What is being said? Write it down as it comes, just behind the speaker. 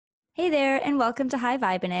Hey there, and welcome to High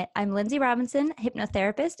Vibe in It. I'm Lindsay Robinson,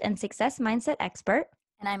 hypnotherapist and success mindset expert.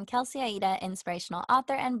 And I'm Kelsey Aida, inspirational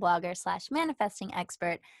author and blogger / manifesting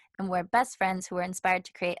expert. And we're best friends who were inspired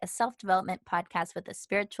to create a self-development podcast with a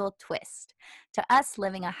spiritual twist. To us,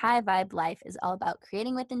 living a high vibe life is all about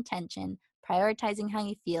creating with intention, prioritizing how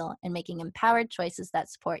you feel, and making empowered choices that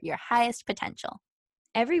support your highest potential.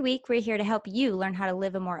 Every week, we're here to help you learn how to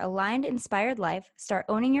live a more aligned, inspired life, start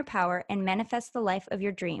owning your power, and manifest the life of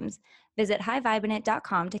your dreams. Visit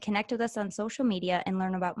highvibeinit.com to connect with us on social media and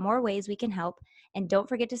learn about more ways we can help. And don't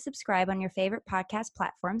forget to subscribe on your favorite podcast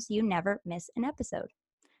platform so you never miss an episode.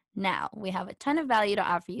 Now, we have a ton of value to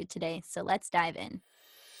offer you today, so let's dive in.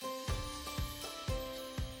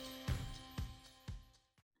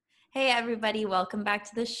 Hey everybody, welcome back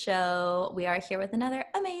to the show. We are here with another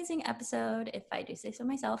amazing episode, if I do say so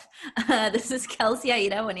myself. This is Kelsey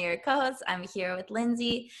Aida, one of your co-hosts. I'm here with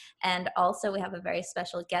Lindsay, and also we have a very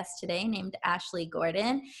special guest today named Ashley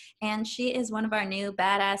Gordon, and she is one of our new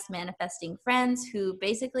badass manifesting friends who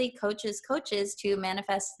basically coaches to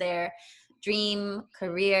manifest their dream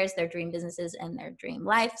careers, their dream businesses, and their dream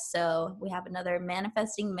life. So we have another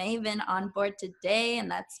manifesting maven on board today, and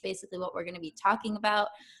that's basically what we're going to be talking about.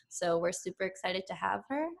 So we're super excited to have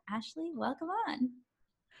her. Ashley, welcome on.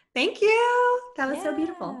 Thank you. That was so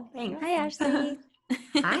beautiful. Thanks. Hi, Ashley.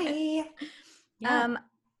 Hi. Yeah.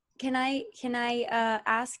 Can I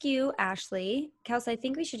ask you, Ashley? Kelsey, I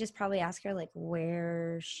think we should just probably ask her like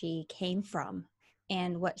where she came from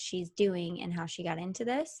and what she's doing and how she got into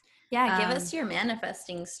this. Yeah, give us your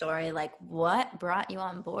manifesting story. Like, what brought you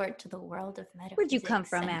on board to the world of metaphysics? Where'd you come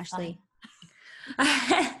from, Ashley?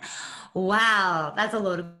 Wow, that's a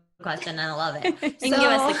loaded question, and I love it. You can give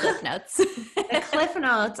us the Cliff Notes. The Cliff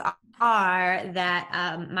Notes are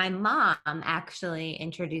that my mom actually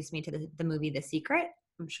introduced me to the movie The Secret.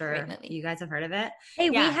 I'm sure you guys have heard of it. Hey,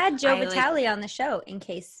 we had Joe Vitale on the show, in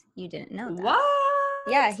case you didn't know that. What?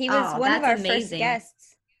 Yeah, he was one of our first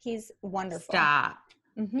guests. He's wonderful. Stop.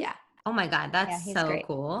 Mm-hmm. Yeah. Oh my God, that's so great.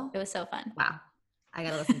 cool. It was so fun. Wow. I got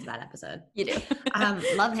to listen to that episode. You do.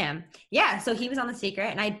 Love him. Yeah. So he was on The Secret,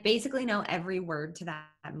 and I basically know every word to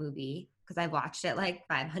that movie because I've watched it like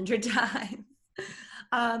 500 times.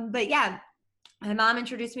 But yeah, my mom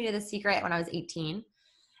introduced me to The Secret when I was 18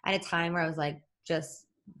 at a time where I was like just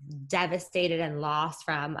devastated and lost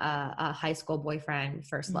from a high school boyfriend,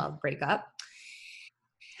 first love breakup.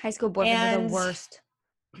 High school boyfriends are the worst.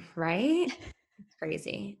 Right? It's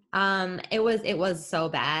crazy. It was so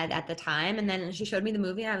bad at the time. And then she showed me the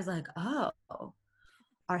movie and I was like, oh,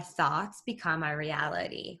 our thoughts become our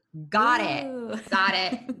reality. Got it.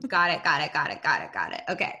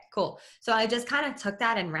 Okay, cool. So I just kind of took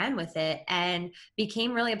that and ran with it and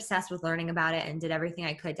became really obsessed with learning about it and did everything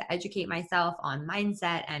I could to educate myself on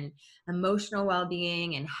mindset and emotional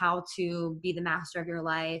well-being and how to be the master of your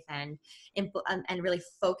life and really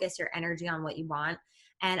focus your energy on what you want.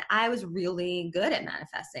 And I was really good at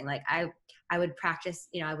manifesting. Like I would practice,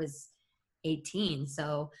 I was 18.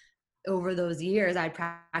 So over those years, I'd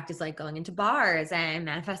practice like going into bars and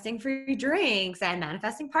manifesting free drinks and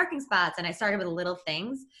manifesting parking spots. And I started with little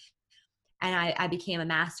things and I became a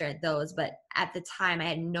master at those. But at the time I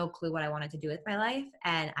had no clue what I wanted to do with my life.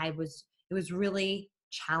 And it was really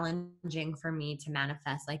challenging for me to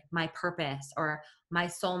manifest like my purpose or my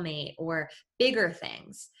soulmate or bigger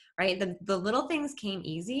things, right? The little things came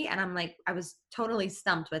easy. And I'm like, I was totally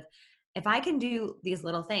stumped with, if I can do these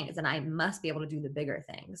little things, then I must be able to do the bigger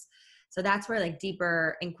things. So that's where like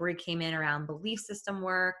deeper inquiry came in around belief system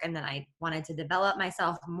work. And then I wanted to develop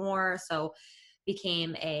myself more. So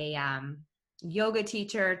became a yoga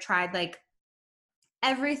teacher, tried like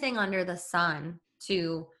everything under the sun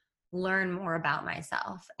to learn more about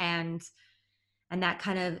myself. And that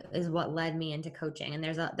kind of is what led me into coaching. And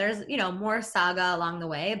there's more saga along the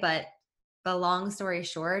way, but the long story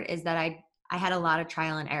short is that I had a lot of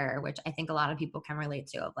trial and error, which I think a lot of people can relate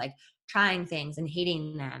to, of like trying things and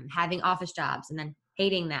hating them, having office jobs and then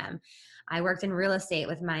hating them. I worked in real estate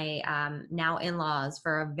with my now in-laws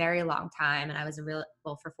for a very long time. And I was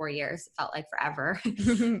for 4 years, it felt like forever.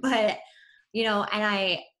 But,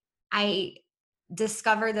 and I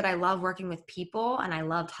discovered that I love working with people and I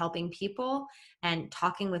loved helping people and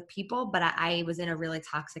talking with people, but I was in a really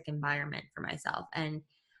toxic environment for myself. And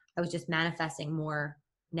I was just manifesting more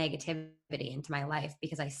negativity into my life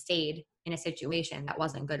because I stayed in a situation that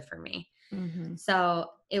wasn't good for me. Mm-hmm. So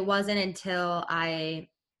it wasn't until I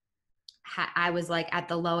was like at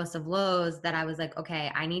the lowest of lows that I was like,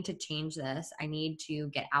 okay, I need to change this. I need to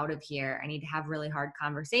get out of here. I need to have really hard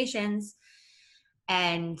conversations.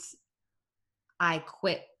 And I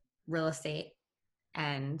quit real estate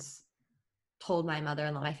and told my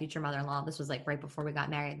mother-in-law, my future mother-in-law, this was like right before we got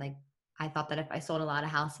married, like I thought that if I sold a lot of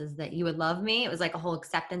houses that you would love me. It was like a whole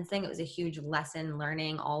acceptance thing. It was a huge lesson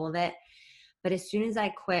learning all of it. But as soon as I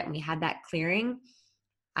quit and we had that clearing,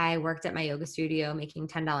 I worked at my yoga studio making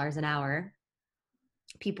 $10 an hour.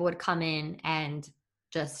 People would come in and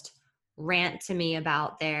just rant to me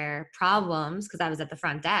about their problems because I was at the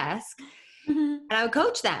front desk, and I would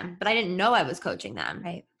coach them, but I didn't know I was coaching them.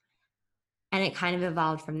 Right. And it kind of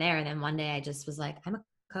evolved from there. And then one day I just was like, I'm a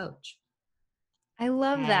coach. I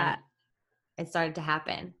love And that. it started to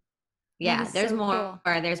happen. That Yeah, is there's so more,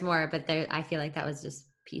 cool. there's more, but I feel like that was just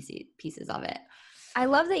pieces of it. I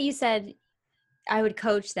love that you said I would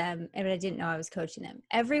coach them, but I didn't know I was coaching them.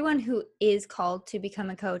 Everyone who is called to become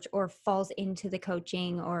a coach or falls into the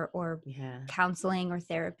coaching or Yeah. counseling or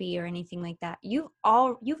therapy or anything like that, you've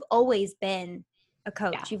always been a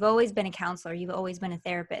coach. Yeah. You've always been a counselor. You've always been a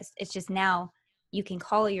therapist. It's just now you can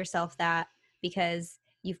call yourself that because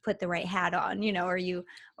you've put the right hat on, or you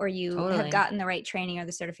Totally. have gotten the right training or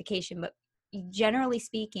the certification. But generally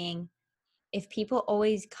speaking, if people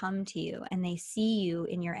always come to you and they see you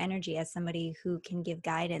in your energy as somebody who can give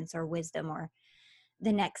guidance or wisdom or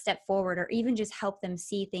the next step forward, or even just help them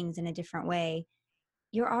see things in a different way,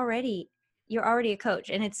 you're already a coach.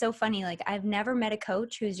 And it's so funny. Like, I've never met a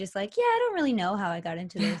coach who's just like, yeah, I don't really know how I got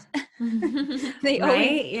into this. They right?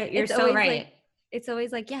 always, You're so right. Like, it's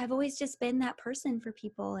always like, yeah, I've always just been that person for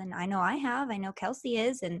people. And I know I know Kelsey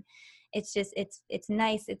is. And it's just, it's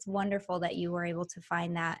nice. It's wonderful that you were able to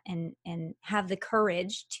find that and have the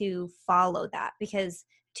courage to follow that, because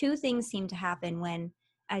two things seem to happen when,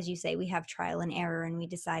 as you say, we have trial and error and we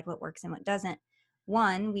decide what works and what doesn't.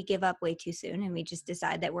 One, we give up way too soon and we just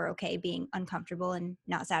decide that we're okay being uncomfortable and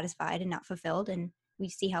not satisfied and not fulfilled. And we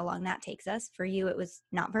see how long that takes us. For you, it was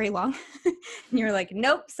not very long. And you're like,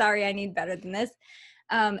 nope, sorry, I need better than this.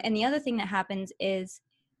 And the other thing that happens is,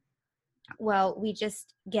 well, we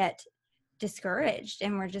just get discouraged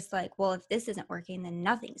and we're just like, well, if this isn't working, then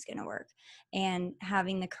nothing's going to work. And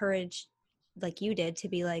having the courage like you did to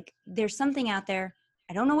be like, there's something out there.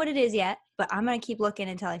 I don't know what it is yet, but I'm going to keep looking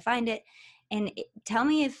until I find it. And tell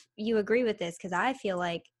me if you agree with this, because I feel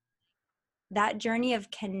like that journey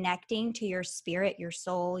of connecting to your spirit, your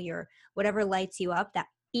soul, your whatever lights you up, that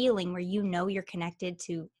feeling where you're connected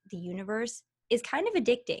to the universe is kind of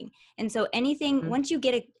addicting. And so anything, once you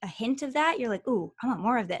get a hint of that, you're like, ooh, I want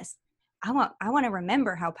more of this. I want to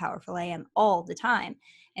remember how powerful I am all the time.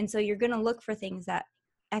 And so you're going to look for things that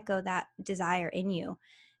echo that desire in you.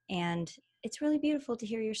 And it's really beautiful to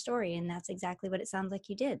hear your story. And that's exactly what it sounds like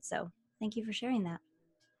you did. So thank you for sharing that.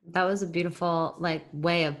 That was a beautiful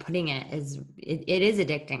way of putting it. It is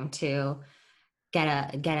addicting to get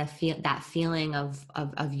a feeling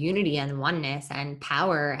of unity and oneness and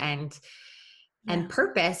power and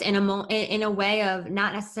purpose in a way of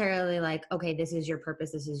not necessarily like, okay, this is your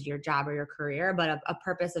purpose, this is your job or your career, but a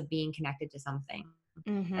purpose of being connected to something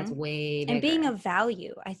that's way bigger. And being of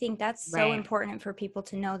value. I think that's so important for people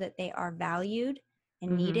to know that they are valued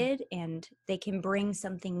and needed and they can bring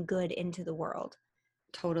something good into the world.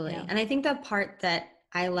 Totally. And I think the part that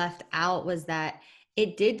I left out was that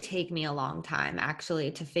it did take me a long time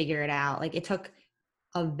actually to figure it out. Like it took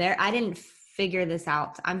I didn't figure this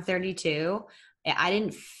out. I'm 32. I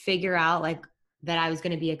didn't figure out that I was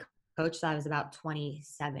going to be a coach till I was about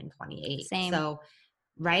 27, 28. Same. So,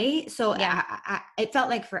 right. So it felt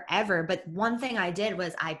like forever. But one thing I did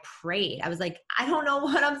was I prayed. I was like, I don't know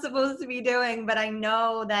what I'm supposed to be doing, but I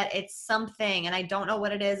know that it's something and I don't know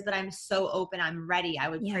what it is, but I'm so open. I'm ready. I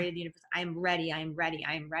would pray to the universe. I'm ready. I'm ready.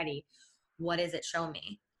 I'm ready. What is it? Show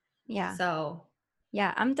me. Yeah. So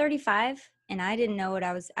yeah, I'm 35 and I didn't know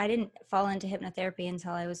I didn't fall into hypnotherapy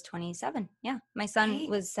until I was 27. Yeah. My son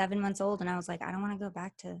was 7 months old and I was like, I don't want to go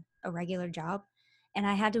back to a regular job. And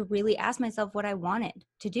I had to really ask myself what I wanted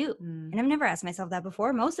to do. And I've never asked myself that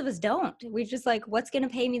before. Most of us don't. We're just like, what's going to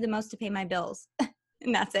pay me the most to pay my bills?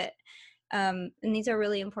 And that's it. And these are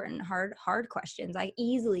really important, hard questions. I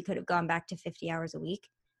easily could have gone back to 50 hours a week,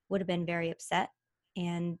 would have been very upset.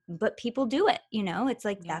 But people do it, it's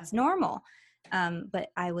like, that's normal.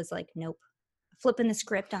 But I was like, nope, flipping the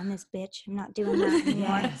script on this bitch. I'm not doing that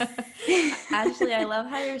anymore. Ashley, I love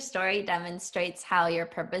how your story demonstrates how your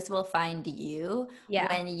purpose will find you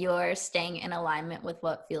when you're staying in alignment with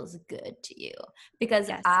what feels good to you. Because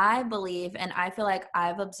I believe, and I feel like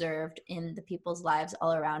I've observed in the people's lives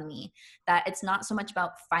all around me, that it's not so much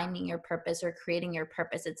about finding your purpose or creating your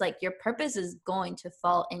purpose. It's like your purpose is going to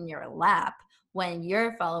fall in your lap when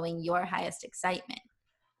you're following your highest excitement.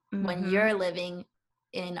 When you're living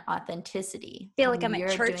in authenticity. Feel like I'm You're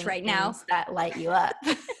at church doing right now. things that light you up.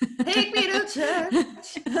 Take me to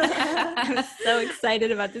church. I'm so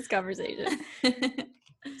excited about this conversation.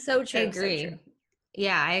 So true. I agree. So true.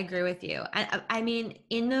 Yeah, I agree with you. I mean,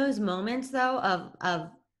 in those moments though of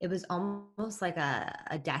it was almost like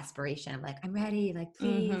a desperation. Like, I'm ready. Like,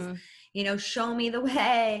 please, show me the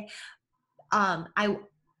way.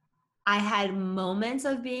 I had moments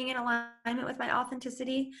of being in alignment with my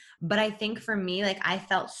authenticity, but I think for me, like, I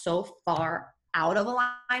felt so far out of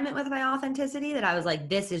alignment with my authenticity that I was like,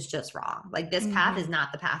 this is just wrong. Like, this path is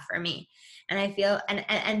not the path for me. And I feel,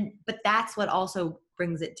 but that's what also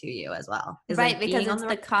brings it to you as well. Right, like because it's the the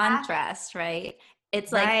right contrast, right?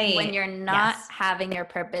 It's like when you're not Yes. having your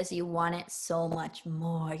purpose, you want it so much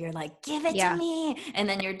more. You're like, give it Yeah. to me. And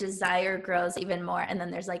then your desire grows even more. And then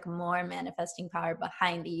there's like more manifesting power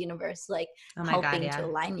behind the universe, like Oh my God, helping yeah. to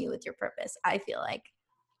align you with your purpose. I feel like.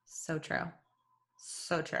 So true.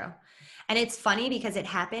 So true. And it's funny because it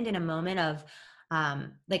happened in a moment of,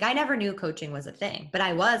 like, I never knew coaching was a thing, but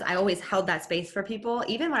I always held that space for people.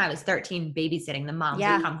 Even when I was 13, babysitting, the moms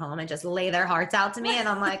would come home and just lay their hearts out to me. And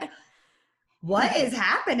I'm like, what is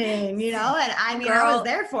happening? And I mean, I was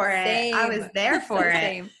there for it. Same. I was there for it.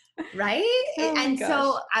 Same. Right. Oh and gosh.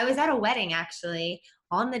 so I was at a wedding actually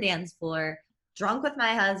on the dance floor, drunk with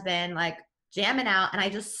my husband, like jamming out. And I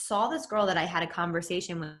just saw this girl that I had a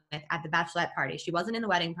conversation with at the bachelorette party. She wasn't in the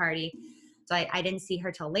wedding party. So I didn't see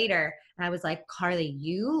her till later. And I was like, Carly,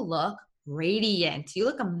 you look radiant. You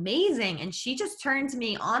look amazing. And she just turned to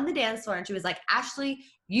me on the dance floor and she was like, Ashley,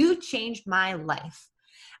 you changed my life.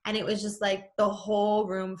 And it was just like the whole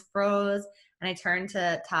room froze. And I turned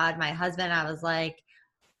to Todd, my husband. I was like,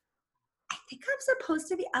 I think I'm supposed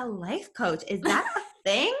to be a life coach. Is that a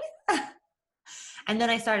thing? And then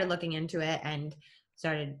I started looking into it and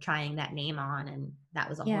started trying that name on. And that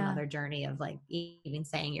was a whole other journey of like even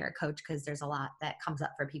saying you're a coach, because there's a lot that comes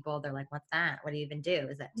up for people. They're like, what's that? What do you even do?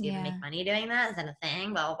 Do you even make money doing that? Is that a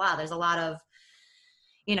thing? Blah, blah, blah. There's a lot of,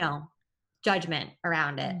 judgment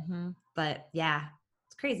around it. But yeah,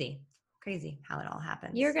 it's crazy how it all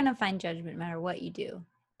happens. You're going to find judgment no matter what you do.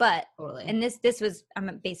 But, Totally. and this was,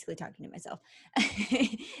 I'm basically talking to myself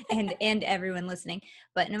and everyone listening,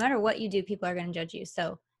 but no matter what you do, people are going to judge you.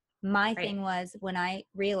 So my thing was when I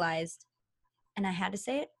realized, and I had to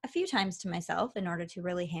say it a few times to myself in order to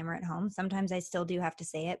really hammer it home. Sometimes I still do have to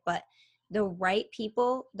say it, but the right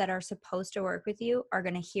people that are supposed to work with you are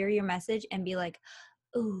going to hear your message and be like,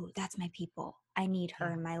 ooh, that's my people. I need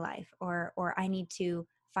her in my life, or I need to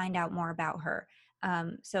find out more about her.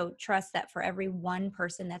 So trust that for every one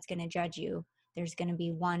person that's going to judge you, there's going to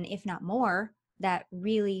be one, if not more, that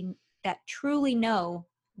truly know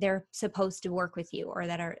they're supposed to work with you, or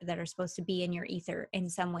that are supposed to be in your ether in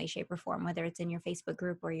some way, shape, or form, whether it's in your Facebook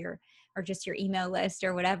group or just your email list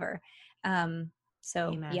or whatever.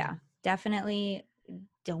 So Amen. yeah, definitely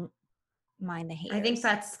don't mind the haters. I think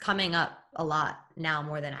that's coming up a lot now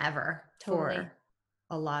more than ever for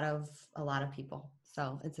a lot of people.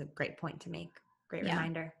 So it's a great point to make. Great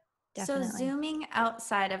reminder. Definitely. So zooming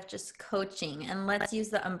outside of just coaching, and let's use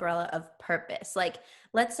the umbrella of purpose. Like,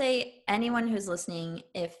 let's say anyone who's listening,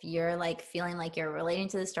 if you're like feeling like you're relating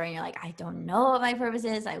to the story and you're like, I don't know what my purpose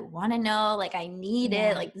is. I want to know, like, I need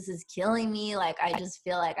it. Like, this is killing me. Like, I just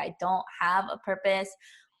feel like I don't have a purpose.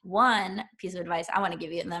 One piece of advice I want to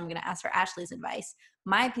give you, and then I'm going to ask for Ashley's advice.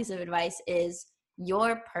 My piece of advice is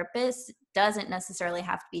your purpose doesn't necessarily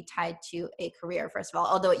have to be tied to a career, first of all,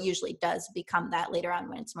 although it usually does become that later on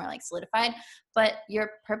when it's more like solidified. But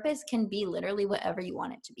your purpose can be literally whatever you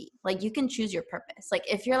want it to be. Like, you can choose your purpose. Like,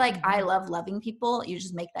 if you're like, I love loving people, you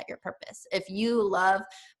just make that your purpose. If you love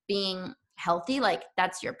being healthy, like,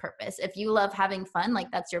 that's your purpose. If you love having fun,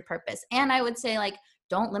 like, that's your purpose. And I would say, like,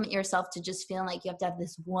 don't limit yourself to just feeling like you have to have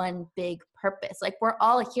this one big purpose. Like, we're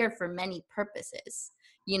all here for many purposes,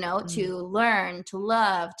 to learn, to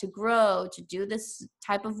love, to grow, to do this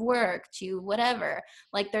type of work, to whatever.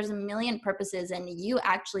 Like, there's a million purposes, and you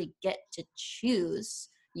actually get to choose.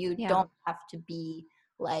 You don't have to be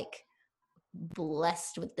like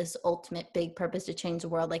blessed with this ultimate big purpose to change the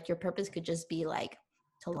world. Like, your purpose could just be like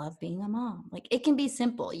to love being a mom. Like, it can be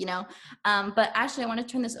simple, but Ashley, I want to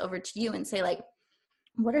turn this over to you and say, like,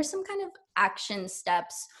 what are some kind of action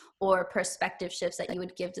steps or perspective shifts that you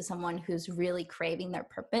would give to someone who's really craving their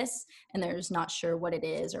purpose and they're just not sure what it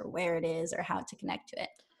is or where it is or how to connect to it?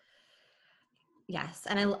 Yes.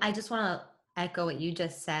 And I just want to echo what you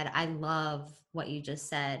just said. I love what you just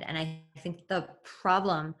said. And I think the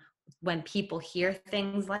problem when people hear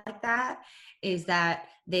things like that is that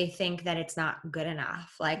they think that it's not good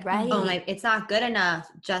enough. Like, it's not good enough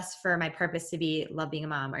just for my purpose to be love being a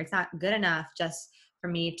mom, or it's not good enough just for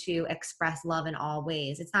me to express love in all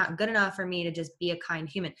ways. It's not good enough for me to just be a kind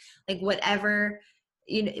human. Like whatever,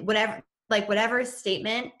 whatever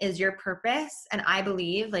statement is your purpose. And I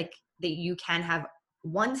believe like that you can have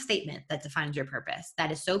one statement that defines your purpose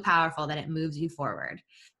that is so powerful that it moves you forward.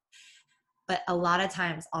 But a lot of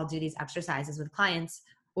times I'll do these exercises with clients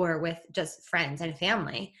or with just friends and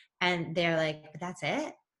family, and they're like, that's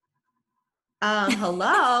it?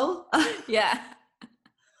 Hello? Yeah.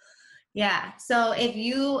 Yeah. So if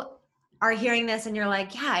you are hearing this and you're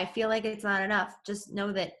like, yeah, I feel like it's not enough, just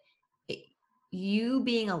know that you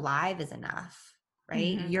being alive is enough,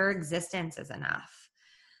 right? Mm-hmm. Your existence is enough.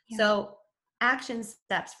 Yeah. So action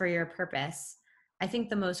steps for your purpose. I think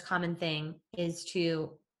the most common thing is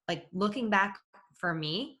to, like, looking back for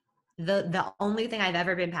me, the only thing I've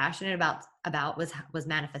ever been passionate about was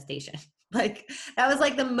manifestation. Like that was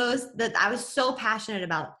like the most that I was so passionate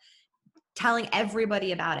about telling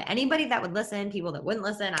everybody about it. Anybody that would listen, people that wouldn't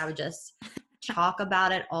listen, I would just talk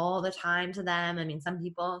about it all the time to them. I mean, some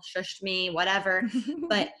people shushed me, whatever.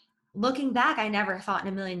 But looking back, I never thought in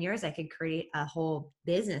a million years I could create a whole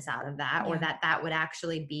business out of that, or that would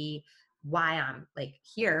actually be why I'm like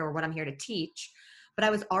here or what I'm here to teach. But I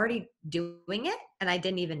was already doing it and I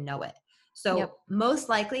didn't even know it. So most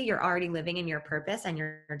likely you're already living in your purpose and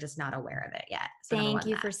you're just not aware of it yet. So Thank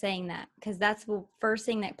you for saying that, because that's the first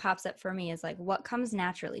thing that pops up for me is like, what comes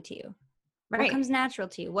naturally to you? Right. What comes natural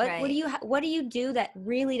to you? What do you do that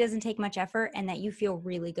really doesn't take much effort and that you feel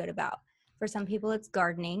really good about? For some people, it's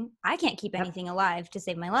gardening. I can't keep anything alive to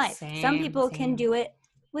save my life. Some people can do it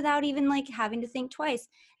without even like having to think twice.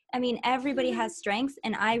 I mean, everybody has strengths,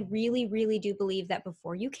 and I really, really do believe that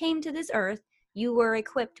before you came to this earth, you were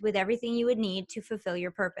equipped with everything you would need to fulfill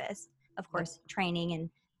your purpose. Of course, training and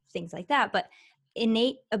things like that, but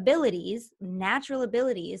innate abilities, natural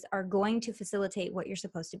abilities are going to facilitate what you're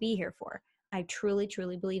supposed to be here for. I truly,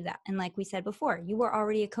 truly believe that. And like we said before, you were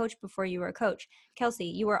already a coach before you were a coach. Kelsey,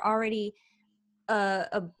 you were already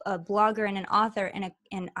a blogger and an author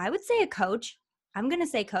and I would say a coach. I'm going to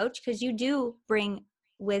say coach because you do bring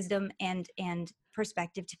wisdom and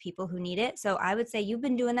perspective to people who need it. So I would say you've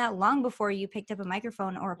been doing that long before you picked up a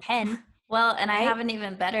microphone or a pen. Well, and right? I have an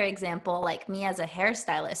even better example, like me as a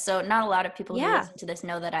hairstylist. So not a lot of people who listen to this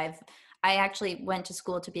know that I actually went to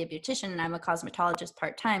school to be a beautician, and I'm a cosmetologist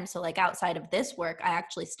part-time. So like outside of this work, I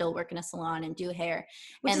actually still work in a salon and do hair.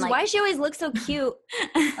 Which and is like, why she always looks so cute.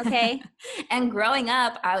 Okay. And growing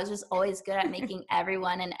up, I was just always good at making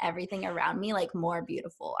everyone and everything around me like more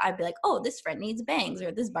beautiful. I'd be like, oh, this friend needs bangs,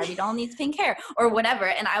 or this Barbie doll needs pink hair, or whatever.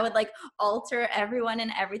 And I would like alter everyone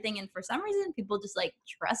and everything. And for some reason, people just like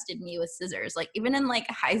trusted me with scissors. Like even in like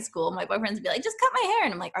high school, my boyfriends would be like, just cut my hair.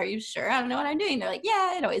 And I'm like, are you sure? I don't know what I'm doing. They're like,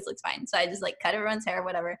 yeah, it always looks fine. So I just like cut everyone's hair,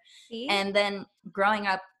 whatever. See? And then growing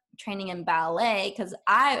up, training in ballet, because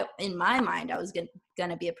in my mind, I was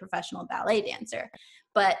gonna be a professional ballet dancer,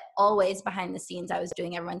 but always behind the scenes, I was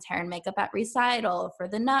doing everyone's hair and makeup at recital for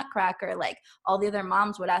the Nutcracker. Like all the other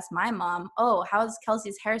moms would ask my mom, oh, how's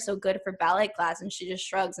Kelsey's hair so good for ballet class? And she just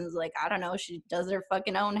shrugs and is like, I don't know, she does her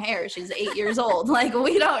fucking own hair, she's 8 years old. Like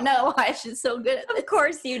we don't know why she's so good at this. Of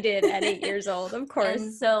course you did at 8 years old, of course.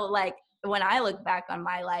 And so like when I look back on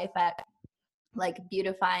my life at like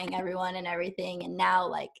beautifying everyone and everything, and now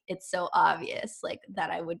like it's so obvious like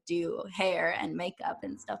that I would do hair and makeup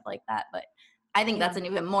and stuff like that. But I think that's an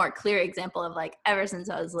even more clear example of like ever since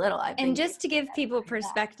I was little. And just to give people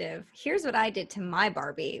perspective, here's what I did to my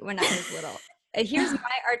Barbie when I was little. Here's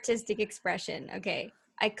my artistic expression. Okay,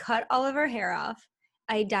 I cut all of her hair off.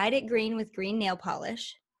 I dyed it green with green nail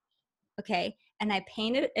polish. Okay, and I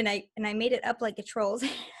painted and I made it up like a troll's.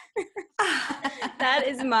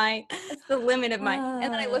 That's the limit of mine.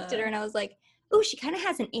 And then I looked at her and I was like, oh, she kind of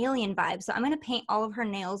has an alien vibe, so I'm going to paint all of her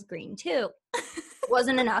nails green too.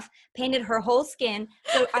 Wasn't enough. Painted her whole skin.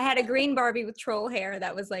 So I had a green Barbie with troll hair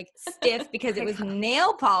that was like stiff because it was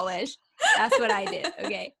nail polish. That's what I did.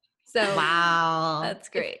 Okay. So wow. That's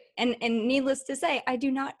great. And needless to say, I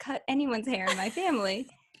do not cut anyone's hair in my family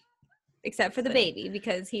except for the baby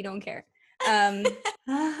because he don't care.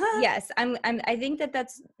 Yes, I think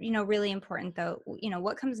that's, really important though.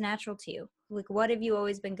 What comes natural to you? Like, what have you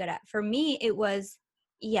always been good at? For me, it was,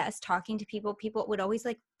 yes, talking to people. People would always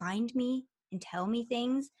like find me and tell me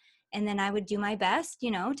things. And then I would do my best,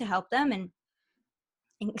 to help them, and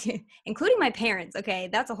including my parents. Okay.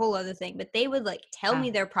 That's a whole other thing, but they would like tell me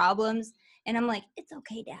their problems. And I'm like, it's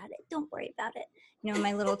okay, Dad. Don't worry about it.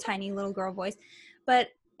 My little tiny little girl voice. But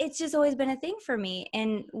it's just always been a thing for me.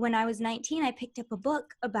 And when I was 19, I picked up a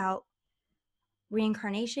book about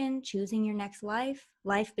reincarnation, choosing your next life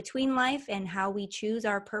between life, and how we choose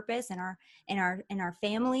our purpose and our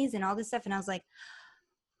families and all this stuff. And I was like,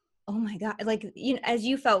 oh my God, like, you know, as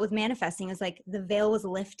you felt with manifesting, is like the veil was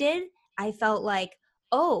lifted. I felt like,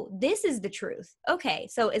 oh, this is the truth. Okay.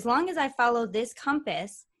 So as long as I follow this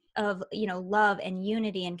compass of, you know, love and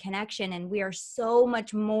unity and connection, and we are so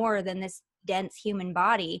much more than this dense human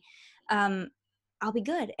body, I'll be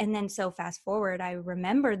good. And then so fast forward, I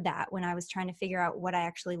remembered that when I was trying to figure out what I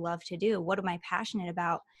actually love to do, what am I passionate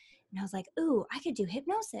about? And I was like, ooh, I could do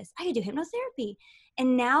hypnosis. I could do hypnotherapy.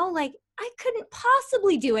 And now, like, I couldn't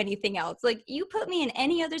possibly do anything else. Like, you put me in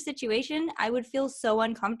any other situation, I would feel so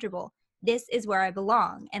uncomfortable. This is where I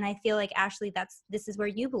belong. And I feel like, Ashley, this is where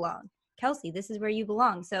you belong. Kelsey, this is where you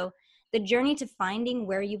belong. So the journey to finding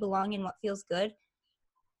where you belong and what feels good,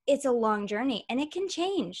 it's a long journey, and it can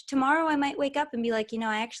change. Tomorrow I might wake up and be like, you know,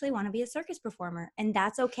 I actually want to be a circus performer, and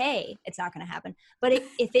that's okay. It's not going to happen. But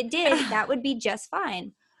if it did, that would be just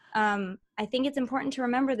fine. I think it's important to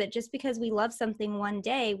remember that just because we love something one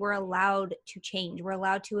day, we're allowed to change. We're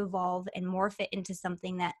allowed to evolve and morph it into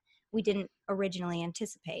something that we didn't originally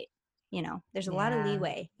anticipate. You know, there's a lot of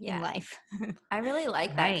leeway in life. I really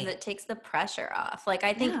like that because it takes the pressure off. Like,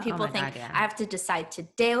 I think people think I have to decide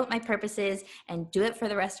today what my purpose is and do it for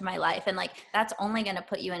the rest of my life. And like, that's only going to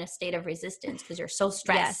put you in a state of resistance because you're so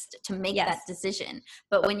stressed to make that decision.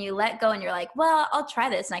 But when you let go and you're like, well, I'll try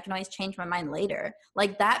this and I can always change my mind later.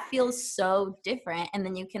 Like, that feels so different. And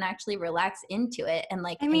then you can actually relax into it and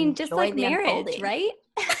like, I mean, just like marriage, right?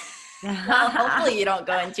 Well, hopefully you don't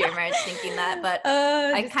go into your marriage thinking that, but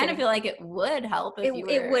I kind of feel like it would help if you were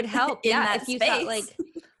it would help, in yeah, that if you space. thought like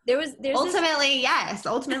there's ultimately yes.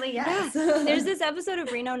 There's this episode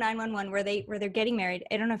of Reno 911 where they're getting married.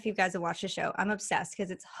 I don't know if you guys have watched the show. I'm obsessed because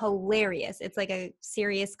it's hilarious. It's like a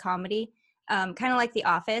serious comedy, kind of like The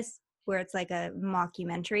Office, where it's like a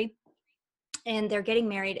mockumentary. And they're getting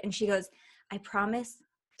married, and she goes, I promise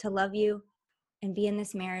to love you and be in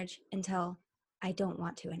this marriage until I don't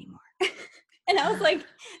want to anymore. And I was like,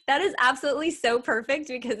 that is absolutely so perfect,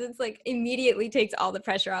 because it's like immediately takes all the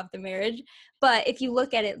pressure off the marriage. But if you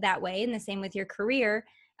look at it that way, and the same with your career,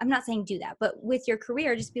 I'm not saying do that, but with your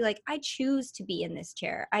career, just be like, I choose to be in this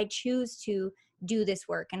chair. I choose to do this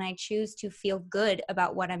work, and I choose to feel good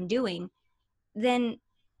about what I'm doing. Then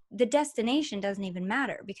the destination doesn't even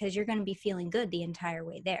matter, because you're going to be feeling good the entire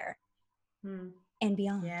way there and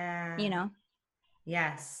beyond, you know?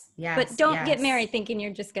 Yes. But don't get married thinking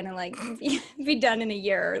you're just going to like be done in a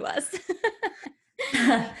year or less.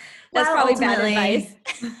 That's probably bad advice.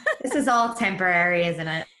 This is all temporary, isn't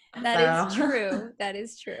it? That is true. That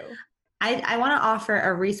is true. I want to offer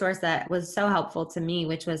a resource that was so helpful to me,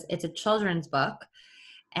 it's a children's book,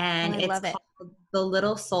 and it's called The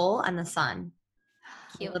Little Soul and the Sun.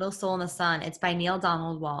 Cute. The Little Soul and the Sun. It's by Neale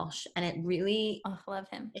Donald Walsch, and it really, love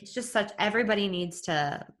him. It's just everybody needs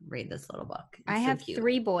to read this little book. I have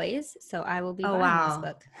 3 boys, so I will be buying this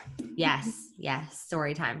book. Yes.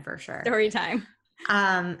 Story time for sure. Story time.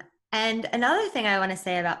 And another thing I want to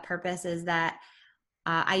say about purpose is that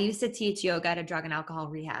I used to teach yoga at a drug and alcohol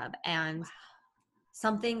rehab, and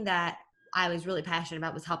something that I was really passionate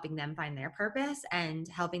about was helping them find their purpose and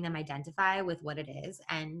helping them identify with what it is.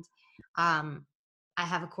 And I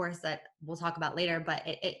have a course that we'll talk about later, but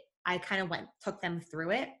I kind of took them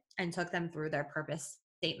through it and took them through their purpose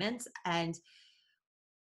statements, and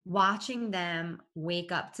watching them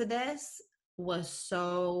wake up to this was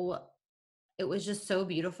just so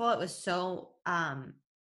beautiful. It was so, I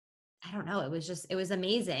don't know. It was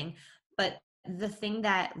amazing. But the thing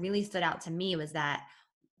that really stood out to me was that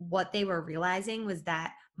what they were realizing was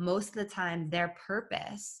that most of the time their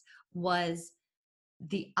purpose was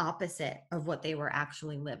the opposite of what they were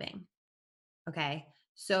actually living. Okay.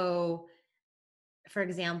 So for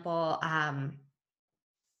example,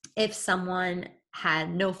 if someone had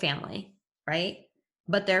no family, right?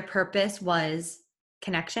 But their purpose was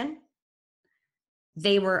connection,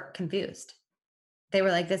 they were confused. They were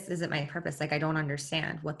like, this isn't my purpose. Like, I don't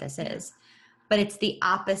understand what this is. But it's the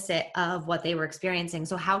opposite of what they were experiencing.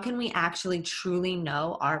 So how can we actually truly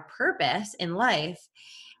know our purpose in life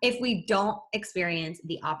if we don't experience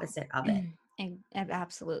the opposite of it?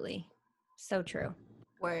 Absolutely. So true.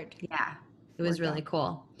 Word. Yeah. It was really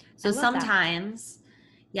cool. So sometimes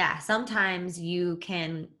you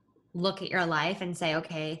can look at your life and say,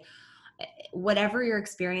 okay, whatever you're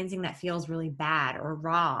experiencing that feels really bad or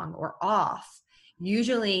wrong or off,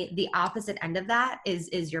 usually the opposite end of that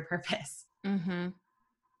is your purpose. Mm-hmm.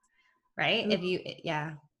 Right?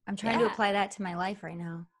 I'm trying to apply that to my life right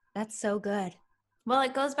now. That's so good. Well,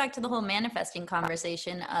 it goes back to the whole manifesting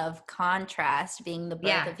conversation of contrast being the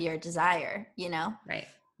birth of your desire, you know? Right.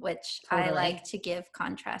 which I Totally. like to give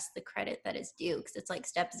contrast the credit that is due, because it's like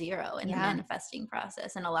step 0 in the manifesting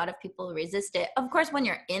process. And a lot of people resist it. Of course, when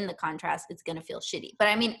you're in the contrast, it's going to feel shitty. But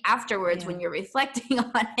I mean, afterwards, when you're reflecting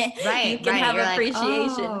on it, you can have You're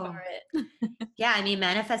appreciation like, for it. Yeah, I mean,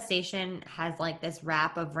 manifestation has like this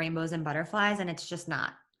wrap of rainbows and butterflies, and it's just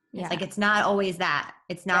not. Yeah. Like, it's not always that.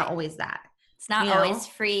 It's not always that. It's not always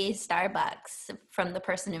free Starbucks from the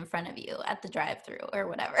person in front of you at the drive-through or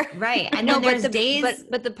whatever. Right. And no, then there's but days.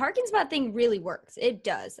 But the parking spot thing really works. It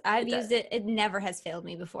does. I've used it. It never has failed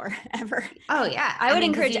me before, ever. Oh, yeah. I would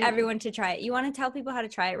encourage everyone to try it. You want to tell people how to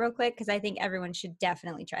try it real quick? Because I think everyone should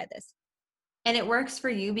definitely try this. And it works for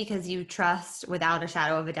you because you trust without a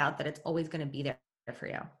shadow of a doubt that it's always going to be there for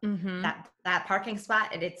you. Mm-hmm. That parking spot,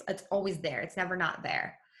 it's always there. It's never not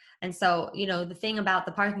there. And so, the thing about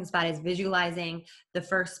the parking spot is visualizing the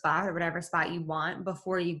first spot or whatever spot you want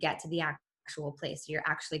before you get to the actual place. You're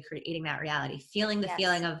actually creating that reality, feeling the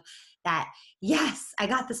feeling of that. Yes, I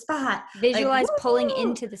got the spot. Visualize pulling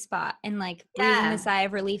into the spot and like breathing the sigh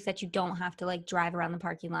of relief that you don't have to like drive around the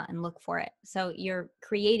parking lot and look for it. So you're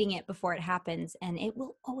creating it before it happens, and it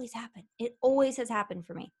will always happen. It always has happened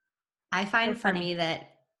for me. I find for me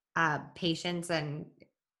that patience and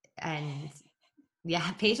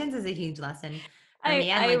patience is a huge lesson for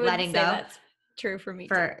me, and like letting go. That's true for me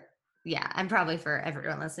too. And probably for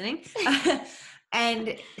everyone listening.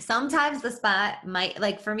 And sometimes the spot might,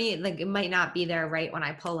 like for me, like it might not be there right when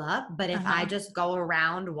I pull up, but if I just go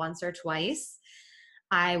around once or twice,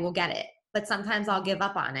 I will get it. But sometimes I'll give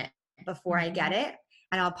up on it before I get it,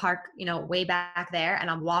 and I'll park, way back there, and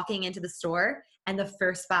I'm walking into the store and the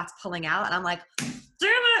first spot's pulling out, and I'm like, damn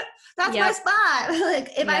it, that's my spot. Like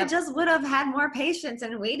if I just would have had more patience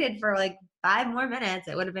and waited for like 5 more minutes,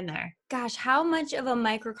 it would have been there. Gosh, how much of a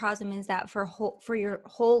microcosm is that for your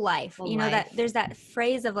whole life? That there's that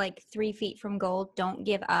phrase of like 3 feet from gold, don't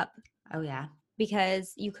give up. Oh yeah.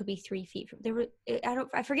 Because you could be 3 feet from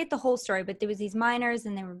I forget the whole story, but there was these miners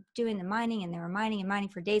and they were doing the mining, and they were mining and mining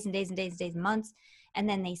for days and days and days and days, months. And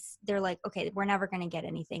then they're like, okay, we're never going to get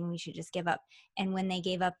anything. We should just give up. And when they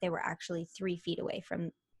gave up, they were actually 3 feet away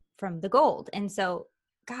from the gold. And so,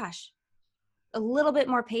 gosh, a little bit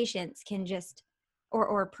more patience can just,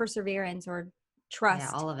 or perseverance or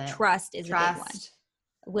trust. All of it. Trust is a big one.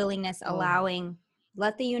 Willingness, allowing,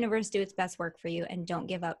 let the universe do its best work for you, and don't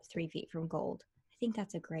give up 3 feet from gold. I think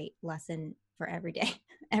that's a great lesson for every day,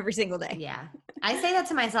 every single day. Yeah. I say that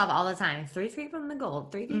to myself all the time. 3 feet from the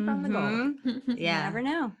gold, 3 feet from the gold. Yeah. You never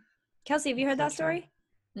know. Kelsey, have you heard that story?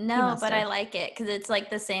 No, but I like it because it's like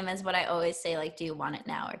the same as what I always say, like, do you want it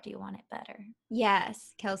now or do you want it better?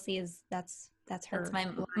 Yes. Kelsey that's her.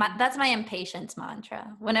 That's my impatience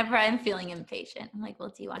mantra. Whenever I'm feeling impatient, I'm like,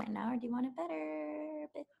 well, do you want it now or do you want it better,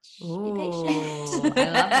 bitch? Ooh, be patient.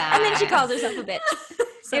 I love that. And then she calls herself a bitch.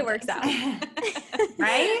 It works out.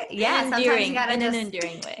 Right? Yeah. Sometimes you gotta in an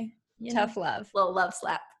endearing way. Tough love. Little love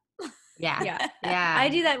slap. Yeah. I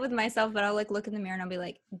do that with myself, but I'll like look in the mirror and I'll be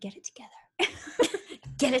like, get it together.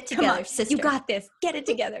 Get it together, sister. You got this. Get it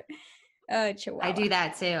together. Oh, Chihuahua. I do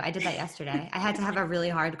that too. I did that yesterday. I had to have a really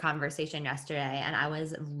hard conversation yesterday, and I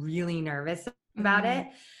was really nervous about it.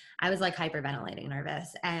 I was like hyperventilating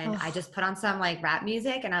nervous, and I just put on some like rap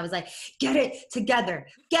music, and I was like, get it together.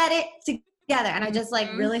 Get it together. And I just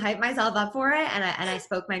like really hyped myself up for it, and I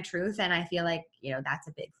spoke my truth, and I feel like, that's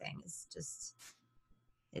a big thing.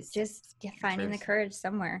 It's just finding the courage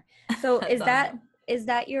somewhere. So is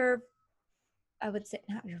that your, I would say,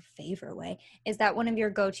 not your favorite way, is that one of your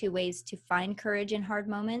go-to ways to find courage in hard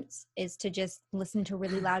moments, is to just listen to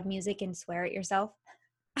really loud music and swear at yourself?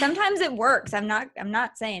 Sometimes it works. I'm not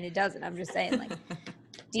saying it doesn't. I'm just saying, like,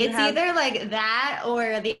 either like that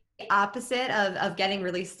or the opposite of getting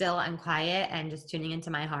really still and quiet and just tuning into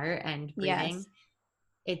my heart and breathing. Yes.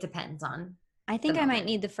 It depends on. I think I might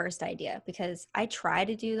need the first idea, because I try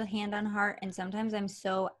to do the hand on heart, and sometimes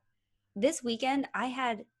this weekend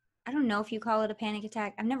I don't know if you call it a panic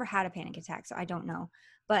attack. I've never had a panic attack, so I don't know.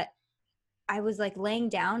 But I was like laying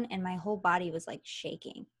down and my whole body was like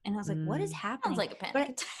shaking. And I was like, what is happening? Sounds like a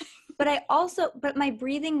panic attack. But my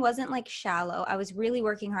breathing wasn't like shallow. I was really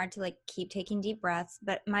working hard to like keep taking deep breaths.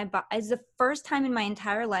 But it's the first time in my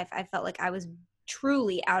entire life I felt like I was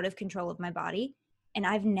truly out of control of my body. And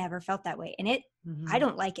I've never felt that way. And I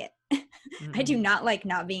don't like it. I do not like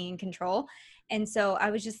not being in control. And so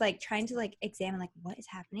I was just like trying to like examine like what is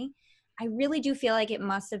happening. I really do feel like it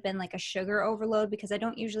must have been like a sugar overload, because I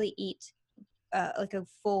don't usually eat like a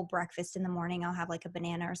full breakfast in the morning. I'll have like a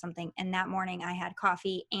banana or something. And that morning I had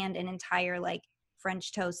coffee and an entire like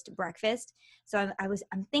French toast breakfast. So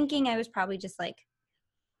I'm thinking I was probably just like,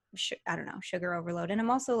 I don't know, sugar overload. And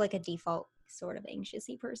I'm also like a default sort of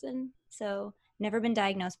anxiousy person. So never been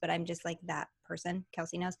diagnosed, but I'm just like that person.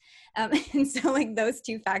 Kelsey knows. And so like those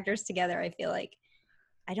two factors together, I feel like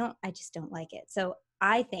I just don't like it. So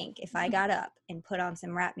I think if I got up and put on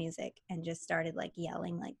some rap music and just started like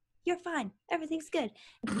yelling like, you're fine, everything's good,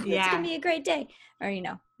 it's gonna be a great day, or in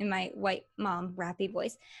my white mom rappy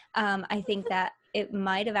voice, I think that it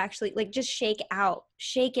might have actually like just shake it out,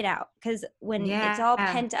 because when it's all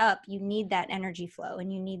pent up, you need that energy flow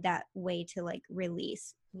and you need that way to like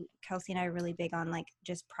release. Kelsey and I are really big on like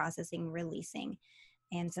just processing, releasing.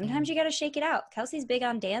 And sometimes you got to shake it out. Kelsey's big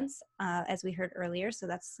on dance, as we heard earlier. So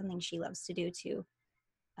that's something she loves to do too.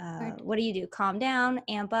 What do you do? Calm down,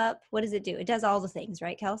 amp up. What does it do? It does all the things,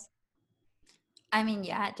 right, Kels? I mean,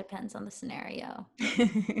 yeah, it depends on the scenario.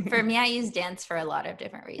 For me, I use dance for a lot of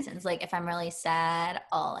different reasons. Like if I'm really sad,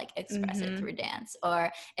 I'll like express it through dance.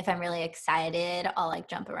 Or if I'm really excited, I'll like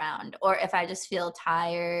jump around. Or if I just feel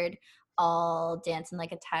tired, I'll dance in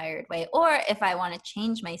like a tired way. Or if I want to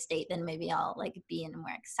change my state, then maybe I'll like be in a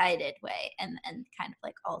more excited way and kind of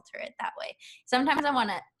like alter it that way. Sometimes I want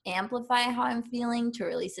to amplify how I'm feeling to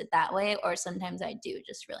release it that way. Or sometimes I do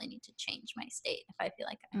just really need to change my state if I feel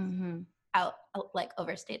like I'm out like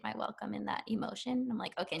overstayed my welcome in that emotion. I'm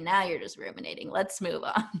like, okay, now you're just ruminating. Let's move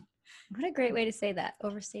on. What a great way to say that.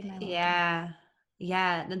 Overstayed my welcome.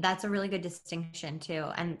 Yeah, that's a really good distinction too.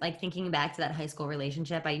 And like thinking back to that high school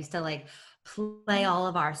relationship, I used to like play all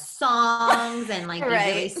of our songs and like be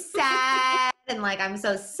really sad and like I'm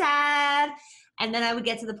so sad. And then I would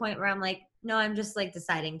get to the point where I'm like, no, I'm just like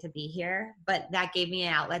deciding to be here. But that gave me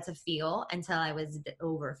an outlet to feel until I was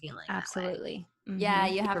over feeling. Absolutely. Yeah,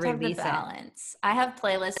 you have to have the balance. I have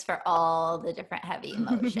playlists for all the different heavy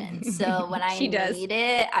emotions. So when I need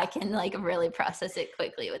it, I can like really process it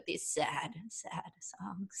quickly with these sad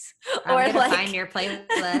songs. I'm gonna find your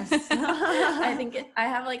playlist. I think I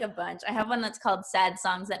have like a bunch. I have one that's called Sad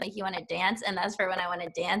Songs That Make You Want to Dance, and that's for when I want to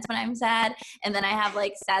dance when I'm sad. And then I have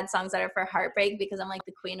like sad songs that are for heartbreak because I'm like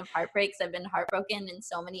the queen of heartbreaks. I've been heartbroken in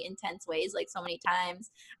so many intense ways, like so many times.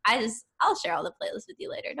 I'll share all the playlists with you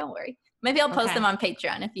later. Don't worry. Maybe I'll post them on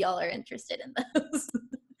Patreon if y'all are interested in those.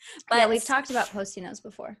 But yeah, we've talked about posting those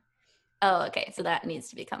before. Oh, okay. So that needs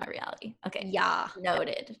to become a reality. Okay. Yeah.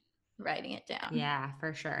 Noted. Writing it down. Yeah,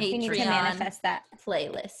 for sure. We need to manifest that.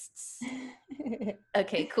 Playlists.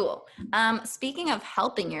 Okay, cool. Speaking of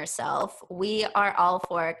helping yourself, we are all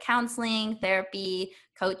for counseling, therapy,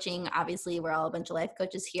 coaching. Obviously, we're all a bunch of life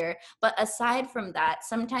coaches here. But aside from that,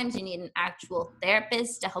 sometimes you need an actual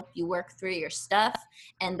therapist to help you work through your stuff.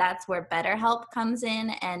 And that's where BetterHelp comes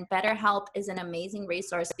in. And BetterHelp is an amazing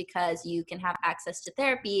resource because you can have access to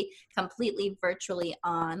therapy completely virtually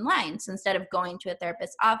online. So instead of going to a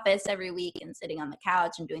therapist's office every week and sitting on the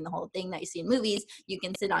couch and doing the whole thing that you see in movies, you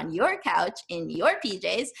can sit on your couch in your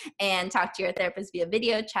PJs and talk to your therapist via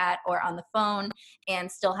video chat or on the phone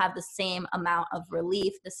and still have the same amount of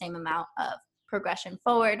relief, the same amount of progression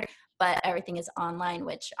forward, but everything is online,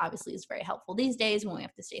 which obviously is very helpful these days when we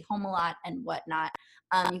have to stay home a lot and whatnot.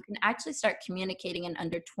 You can actually start communicating in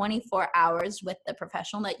under 24 hours with the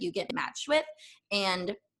professional that you get matched with.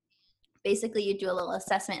 And basically, you do a little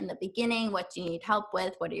assessment in the beginning. What do you need help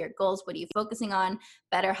with? What are your goals? What are you focusing on?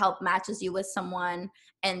 BetterHelp matches you with someone.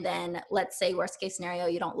 And then let's say worst case scenario,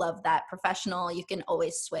 you don't love that professional. You can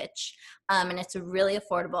always switch. And it's a really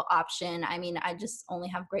affordable option. I mean, I just only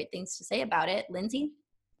have great things to say about it. Lindsay?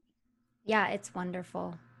 Yeah, it's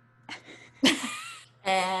wonderful.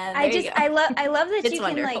 And I love that it's you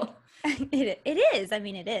wonderful. Can like, it is. I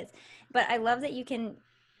mean, it is. But I love that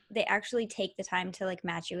they actually take the time to like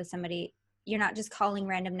match you with somebody. You're not just calling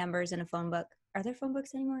random numbers in a phone book. Are there phone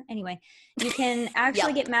books anymore? Anyway, you can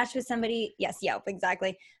actually get matched with somebody. Yes, Yelp,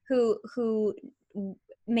 exactly. Who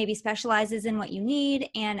maybe specializes in what you need.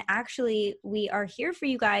 And actually, we are here for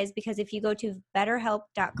you guys because if you go to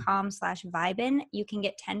betterhelp.com/vibin, you can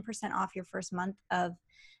get 10% off your first month of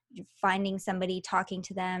finding somebody, talking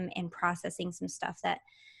to them, and processing some stuff that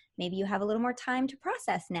maybe you have a little more time to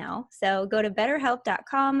process now. So go to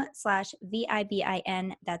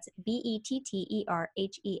betterhelp.com/VIBIN. That's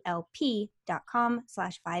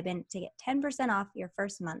BETTERHELP.com/Vibin to get 10% off your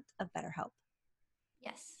first month of BetterHelp.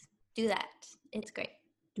 Yes, do that. It's great.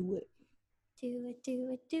 Do it. Do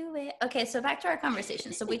it. Okay, so back to our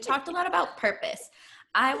conversation. So we talked a lot about purpose.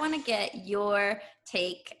 I want to get your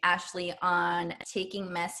take, Ashley, on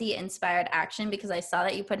taking messy inspired action because I saw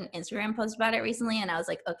that you put an Instagram post about it recently and I was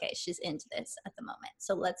like, okay, she's into this at the moment.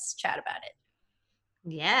 So let's chat about it.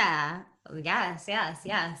 Yeah.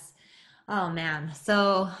 Yes. Oh man.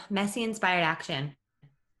 So messy inspired action.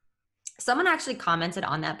 Someone actually commented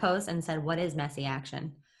on that post and said, what is messy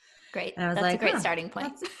action? Great. And I was That's like, a great starting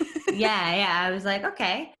point. yeah. I was like,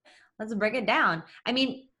 okay, let's break it down. I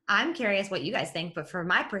mean, I'm curious what you guys think, but from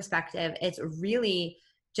my perspective, it's really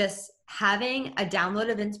just having a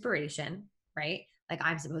download of inspiration, right? Like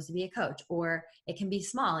I'm supposed to be a coach, or it can be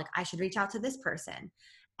small, like I should reach out to this person,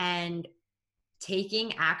 and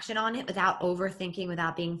taking action on it without overthinking,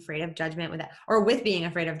 without being afraid of judgment, with being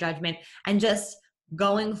afraid of judgment, and just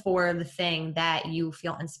going for the thing that you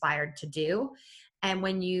feel inspired to do. And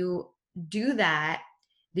when you do that,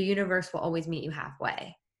 the universe will always meet you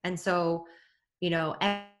halfway. And so,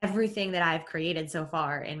 everything that I've created so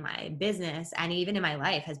far in my business and even in my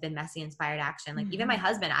life has been messy inspired action. Like even my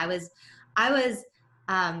husband, I was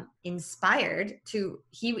inspired to,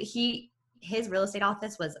 his real estate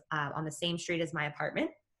office was on the same street as my apartment.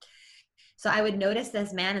 So I would notice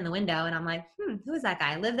this man in the window and I'm like, who is that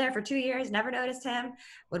guy? I lived there for 2 years, never noticed him,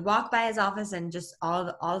 would walk by his office and just all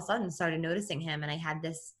of a sudden started noticing him. And I had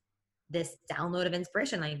this download of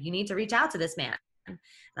inspiration, like, you need to reach out to this man. And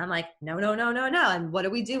I'm like, no. And what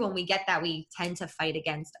do we do when we get that? We tend to fight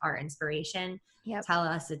against our inspiration. Yep. Tell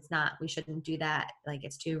us we shouldn't do that. Like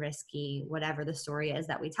it's too risky, whatever the story is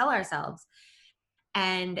that we tell ourselves.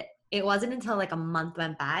 And it wasn't until like a month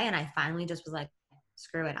went by and I finally just was like,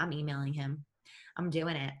 screw it. I'm emailing him. I'm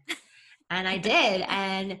doing it. And I did.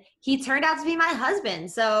 And he turned out to be my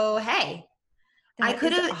husband. So, hey, I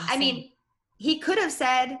could have, awesome. I mean, he could have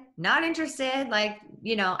said, not interested. Like,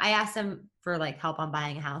 I asked him for like help on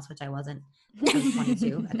buying a house, which I wasn't. I was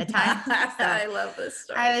 22 at the time. So I love this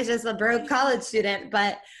story. I was just a broke college student.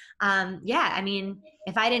 But yeah, I mean,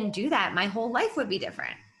 if I didn't do that, my whole life would be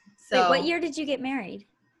different. So wait, what year did you get married?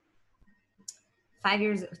 5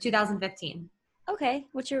 years, 2015. Okay.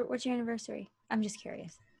 What's your anniversary? I'm just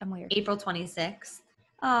curious. I'm weird. April 26th.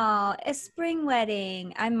 Oh, a spring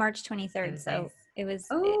wedding. I'm March 23rd. So nice. It was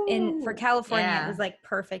for California. Yeah. It was like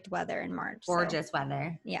perfect weather in March. Gorgeous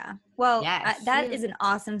weather. Yeah. Well, yes. That is an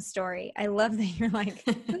awesome story. I love that you're like,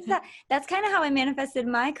 what's that? That's kind of how I manifested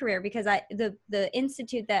my career, because the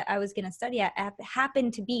institute that I was going to study at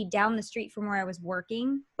happened to be down the street from where I was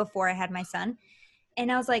working before I had my son.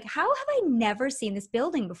 And I was like, how have I never seen this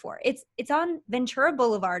building before? It's on Ventura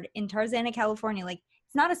Boulevard in Tarzana, California. Like,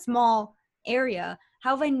 it's not a small area.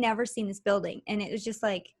 How have I never seen this building? And it was just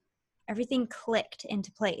like everything clicked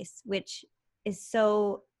into place, which is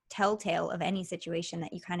so telltale of any situation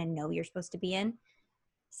that you kind of know you're supposed to be in.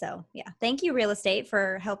 So yeah, thank you, real estate,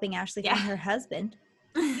 for helping Ashley find her husband.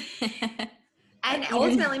 And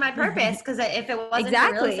ultimately my purpose, because if it wasn't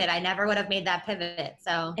for real estate, I never would have made that pivot.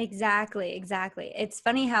 So Exactly. It's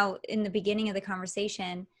funny how in the beginning of the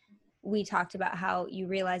conversation, we talked about how you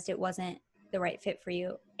realized it wasn't the right fit for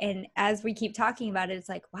you. And as we keep talking about it, it's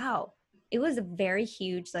like, wow, it was a very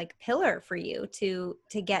huge like pillar for you to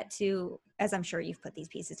get to, as I'm sure you've put these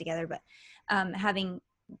pieces together, but having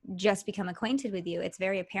just become acquainted with you, it's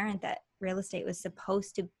very apparent that real estate was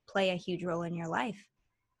supposed to play a huge role in your life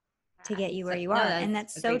to get you where you are. And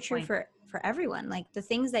that's so true for everyone. Like the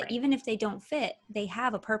things that even if they don't fit, they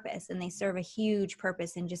have a purpose and they serve a huge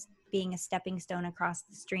purpose in just being a stepping stone across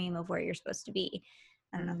the stream of where you're supposed to be.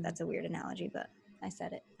 I don't know if that's a weird analogy, but I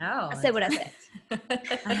said it. Oh, I said what I said.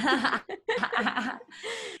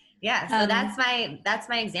 Yeah. So that's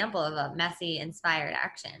my example of a messy, inspired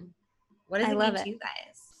action. What does it mean to you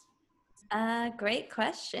guys? Great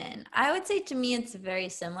question. I would say to me, it's a very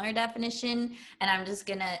similar definition, and I'm just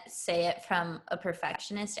going to say it from a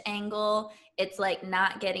perfectionist angle. It's like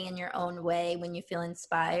not getting in your own way when you feel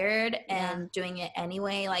inspired and doing it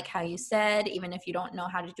anyway, like how you said, even if you don't know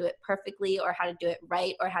how to do it perfectly or how to do it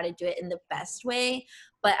right or how to do it in the best way,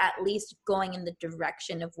 but at least going in the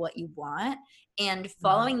direction of what you want. And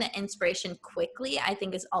following the inspiration quickly, I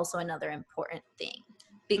think, is also another important thing.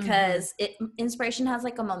 Because inspiration has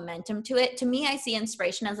like a momentum to it. To me, I see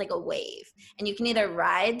inspiration as like a wave, and you can either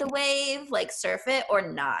ride the wave, like surf it, or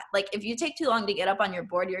not. Like if you take too long to get up on your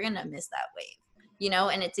board, you're going to miss that wave,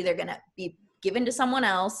 and it's either going to be given to someone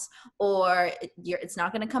else or it's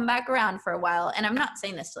not going to come back around for a while. And I'm not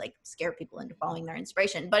saying this to like scare people into following their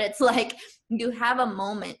inspiration, but it's like you have a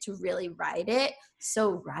moment to really ride it.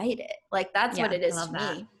 So ride it. Like that's what it is to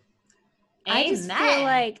me. I just feel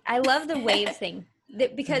like I love the wave thing.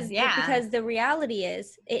 Because the reality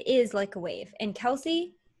is it is like a wave. And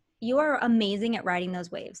Kelsey, you are amazing at riding those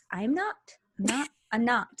waves. I'm not.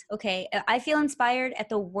 Okay. I feel inspired at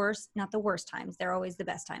the worst, not the worst times. They're always the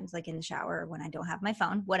best times, like in the shower or when I don't have my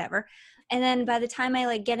phone, whatever. And then by the time I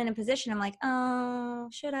like get in a position, I'm like, oh,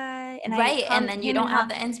 should I? And and then you don't have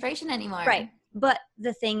the inspiration anymore. Right. But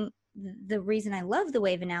the reason I love the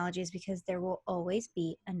wave analogy is because there will always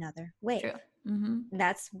be another wave. True.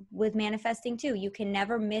 That's with manifesting too. You can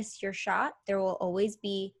never miss your shot. There will always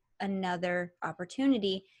be another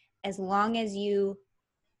opportunity as long as you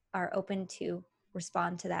are open to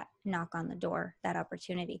respond to that knock on the door, that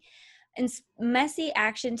opportunity. And messy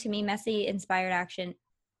action, to me, messy inspired action,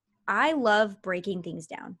 I love breaking things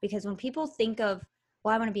down, because when people think of,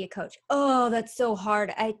 well, I want to be a coach. Oh, that's so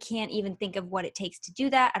hard. I can't even think of what it takes to do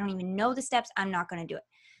that. I don't even know the steps. I'm not going to do it.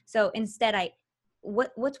 So instead,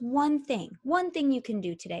 what's one thing you can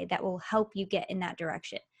do today that will help you get in that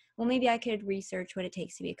direction? Well, maybe I could research what it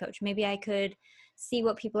takes to be a coach. Maybe I could see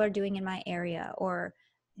what people are doing in my area, or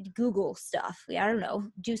Google stuff. I don't know,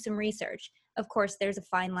 do some research. Of course, there's a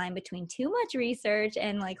fine line between too much research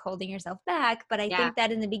and like holding yourself back. But I think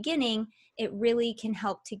that in the beginning, it really can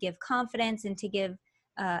help to give confidence and to give,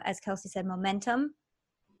 as Kelsey said, momentum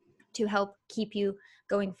to help keep you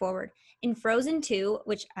going forward. In Frozen 2,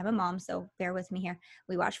 which I'm a mom, so bear with me here.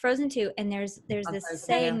 We watched Frozen 2, and there's this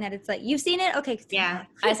saying that it's like, you've seen it? Okay. Yeah,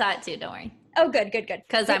 I saw it too. Don't worry. Oh, good.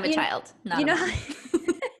 Because I'm a child, not a mom.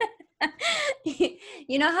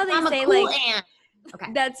 You know how they I'm say, a cool like, aunt.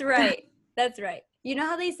 Okay. That's right. That's right. You know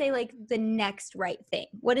how they say, like, the next right thing?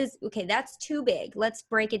 Okay, that's too big. Let's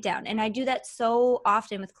break it down. And I do that so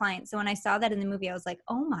often with clients. So when I saw that in the movie, I was like,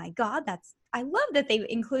 oh my God, I love that they've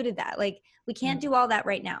included that. Like, we can't do all that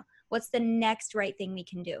right now. What's the next right thing we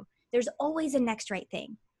can do? There's always a next right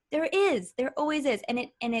thing. There always is. And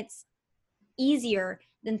it's easier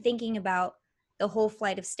than thinking about the whole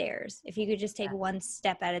flight of stairs. If you could just take one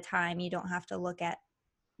step at a time, you don't have to look at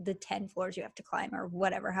the 10 floors you have to climb, or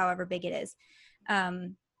whatever, however big it is.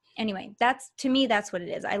 Anyway, to me, that's what it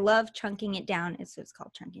is. I love chunking it down. It's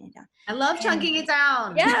called chunking it down. I love chunking it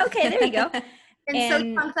down. Yeah. Okay. There you go.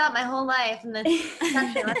 And so chunked up my whole life. And then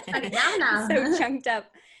let's chunk it down now. So chunked up.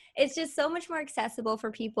 It's just so much more accessible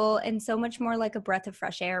for people, and so much more like a breath of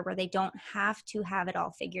fresh air, where they don't have to have it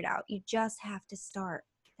all figured out. You just have to start.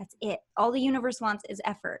 That's it. All the universe wants is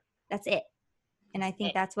effort. That's it. And I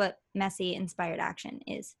think that's what messy inspired action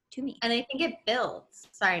is to me. And I think it builds.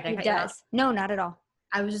 Sorry to cut It you does. off. No, not at all.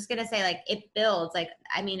 I was just going to say, like, it builds. Like,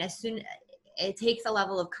 I mean, it takes a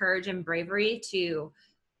level of courage and bravery to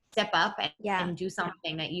step up and do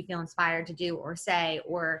something that you feel inspired to do, or say,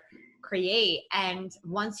 or create. And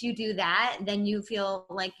once you do that, then you feel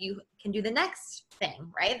like you can do the next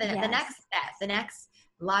thing, right? The next step, the next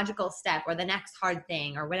logical step, or the next hard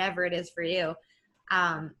thing, or whatever it is for you.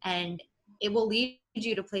 And it will lead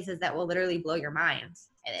you to places that will literally blow your mind.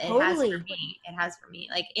 Totally. It has for me.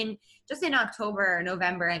 Like in October or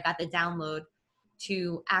November, I got the download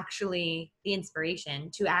to actually, the inspiration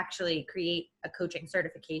to actually create a coaching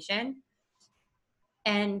certification.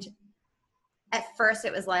 And at first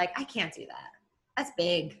it was like, I can't do that. That's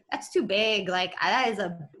big. That's too big. Like, that is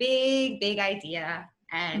a big, big idea.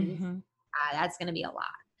 And that's going to be a lot.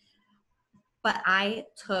 But I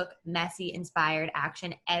took messy inspired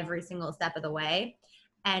action every single step of the way.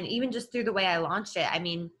 And even just through the way I launched it, I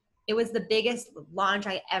mean, it was the biggest launch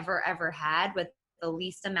I ever had, with the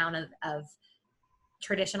least amount of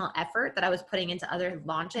traditional effort that I was putting into other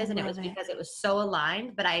launches. And it was because it was so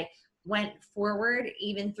aligned, but I went forward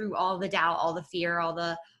even through all the doubt, all the fear, all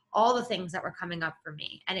the things that were coming up for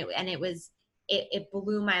me. And it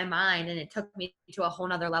blew my mind, and it took me to a whole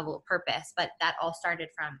nother level of purpose. But that all started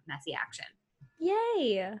from messy action.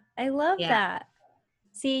 Yay. I love that.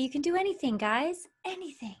 See, you can do anything, guys.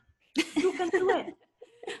 Anything. You can do it.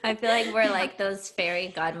 I feel like we're like those fairy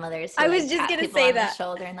godmothers. I was just going to say that.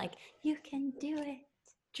 Shoulder and like, you can do it.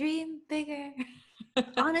 Dream bigger.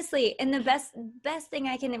 Honestly, and the best thing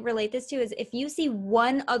I can relate this to is, if you see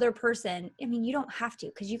one other person, I mean, you don't have to,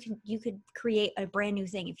 because you could create a brand new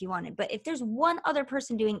thing if you wanted. But if there's one other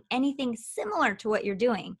person doing anything similar to what you're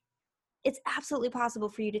doing, it's absolutely possible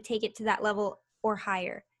for you to take it to that level or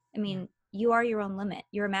higher. I mean, you are your own limit.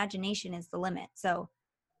 Your imagination is the limit. So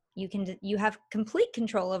you have complete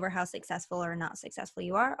control over how successful or not successful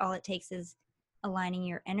you are. All it takes is aligning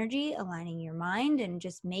your energy, aligning your mind, and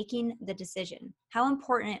just making the decision. How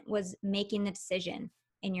important was making the decision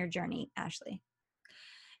in your journey, Ashley?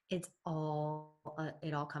 It all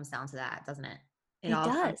comes down to that, doesn't it? It all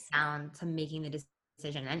comes down to making the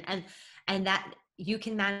decision. And that you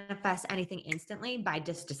can manifest anything instantly by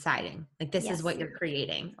just deciding, like, this is what you're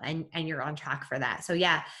creating, and you're on track for that. So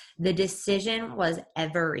yeah, the decision was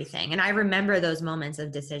everything. And I remember those moments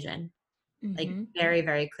of decision, like very,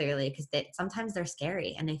 very clearly, because sometimes they're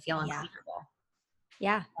scary and they feel uncomfortable.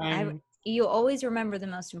 Yeah. You always remember the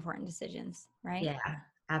most important decisions, right? Yeah,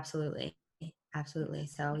 absolutely. Absolutely.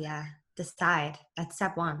 So yeah, decide. That's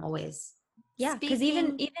step one, always. Yeah, because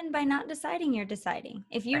even by not deciding, you're deciding.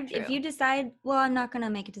 If you decide, well, I'm not going to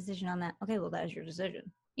make a decision on that. Okay, well, that is your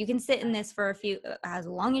decision. You can sit in this for as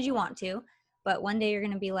long as you want to, but one day you're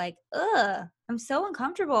going to be like, ugh, I'm so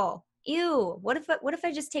uncomfortable. Ew. What if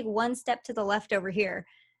I just take one step to the left over here,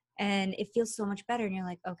 and it feels so much better? And you're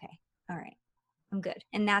like, okay, all right, I'm good.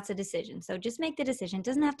 And that's a decision. So just make the decision. It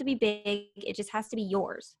doesn't have to be big. It just has to be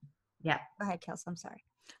yours. Yeah. Go ahead, Kelsey. I'm sorry.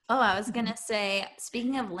 Oh, I was going to say,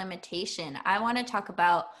 speaking of limitation, I want to talk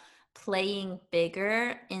about playing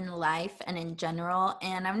bigger in life and in general.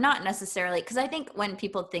 And I'm not necessarily, because I think when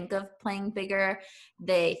people think of playing bigger,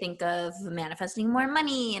 they think of manifesting more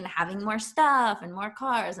money and having more stuff and more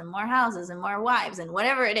cars and more houses and more wives and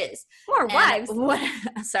whatever it is. More wives?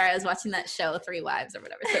 Sorry, I was watching that show, Three Wives or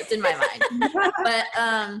whatever, so it's in my mind.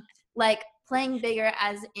 But like playing bigger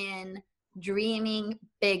as in dreaming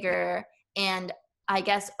bigger and I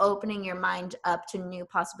guess opening your mind up to new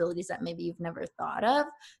possibilities that maybe you've never thought of.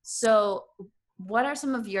 So what are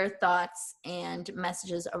some of your thoughts and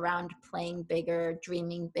messages around playing bigger,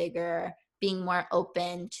 dreaming bigger, being more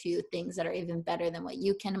open to things that are even better than what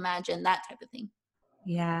you can imagine, that type of thing?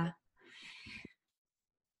 Yeah.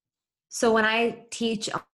 So when I teach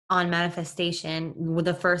on manifestation,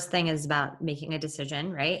 the first thing is about making a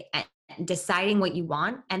decision, right? And deciding what you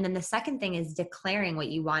want. And then the second thing is declaring what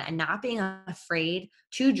you want and not being afraid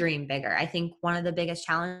to dream bigger. I think one of the biggest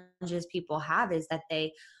challenges people have is that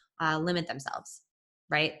they limit themselves,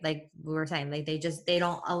 right? Like we were saying, like they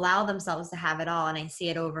don't allow themselves to have it all. And I see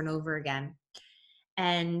it over and over again.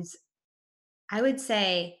 And I would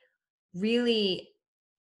say really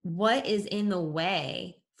what is in the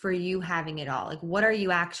way for you having it all? Like what are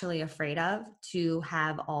you actually afraid of to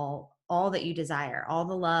have all that you desire, all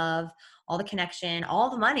the love, all the connection, all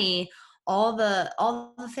the money, all the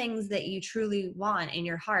things that you truly want in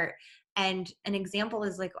your heart? And an example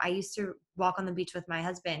is like I used to walk on the beach with my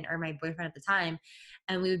husband or my boyfriend at the time,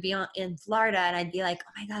 and we would be in Florida and I'd be like,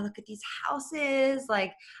 oh my God, look at these houses.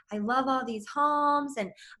 Like I love all these homes.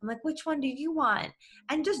 And I'm like, which one do you want?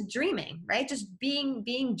 And just dreaming, right? Just being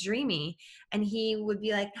dreamy. And he would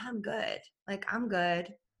be like, no, I'm good. Like, I'm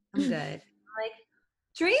good. I'm good. I'm like,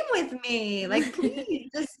 dream with me. Like, please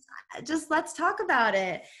just let's talk about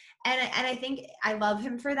it. And I think I love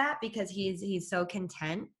him for that because he's so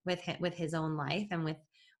content with his own life and with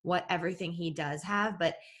what everything he does have.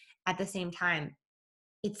 But at the same time,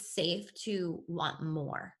 it's safe to want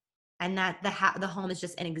more. And that the home is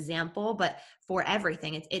just an example, but for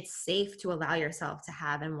everything, it's safe to allow yourself to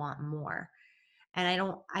have and want more. And I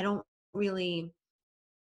don't really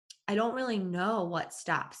know what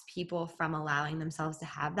stops people from allowing themselves to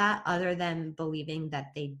have that other than believing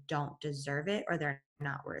that they don't deserve it or they're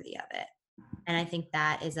not worthy of it. And I think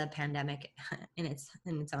that is a pandemic in its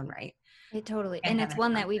own right. It totally, and it's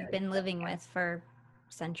one that we've been living with for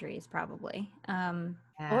centuries probably.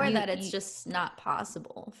 Or that it's just not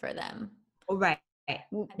possible for them. Right.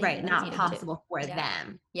 Right. Not possible for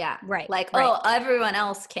them. Yeah. Right. Like, oh, everyone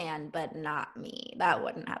else can, but not me. That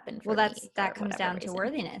wouldn't happen for me. That comes down to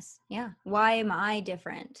worthiness. Yeah. Why am I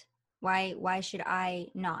different? Why should I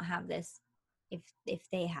not have this if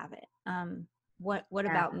they have it? What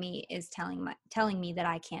about me is telling me that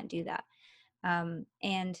I can't do that?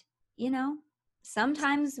 And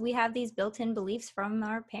sometimes we have these built-in beliefs from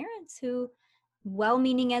our parents who,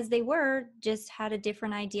 well-meaning as they were, just had a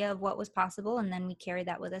different idea of what was possible, and then we carry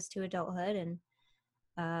that with us to adulthood, and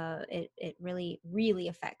it really, really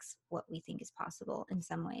affects what we think is possible in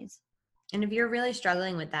some ways. And if you're really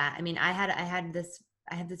struggling with that, I mean, I have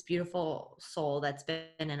this beautiful soul that's been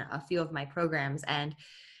in a few of my programs, and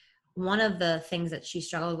one of the things that she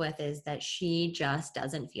struggled with is that she just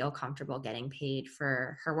doesn't feel comfortable getting paid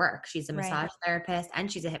for her work. She's a massage therapist and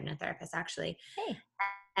she's a hypnotherapist, actually. Hey.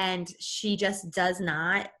 And she just does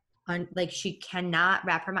not, she cannot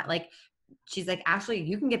wrap her mind. Like, she's like, Ashley,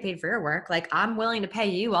 you can get paid for your work. Like, I'm willing to pay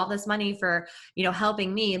you all this money for,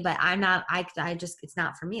 helping me, but it's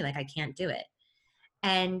not for me. Like, I can't do it.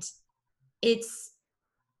 And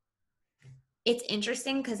it's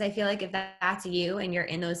interesting because I feel like if that's you and you're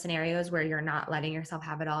in those scenarios where you're not letting yourself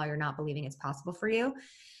have it all, you're not believing it's possible for you,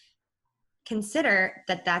 consider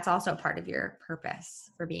that that's also part of your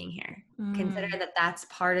purpose for being here. Consider that that's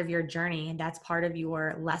part of your journey and that's part of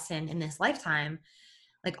your lesson in this lifetime.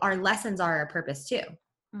 Like, our lessons are our purpose too.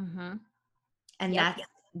 Mm-hmm. And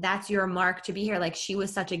that's your mark to be here. Like, she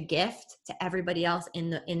was such a gift to everybody else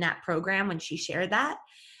in that program when she shared that.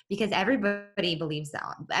 Because everybody believes that.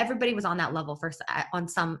 Everybody was on that level on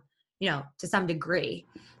some, to some degree.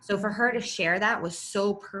 So for her to share that was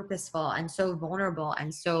so purposeful and so vulnerable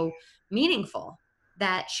and so meaningful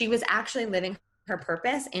that she was actually living her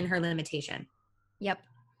purpose in her limitation. Yep.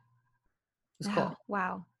 It's cool.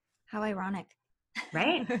 Wow. How ironic.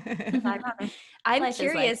 Right? I'm Life is like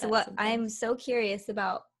curious that what sometimes. I'm so curious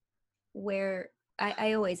about where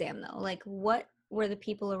I always am though. Like what were the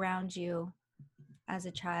people around you as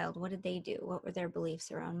a child? What did they do? What were their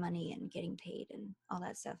beliefs around money and getting paid and all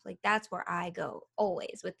that stuff? Like that's where I go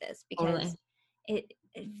always with this because Totally. it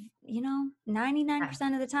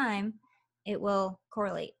 99% of the time it will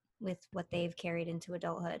correlate with what they've carried into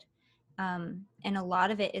adulthood. And a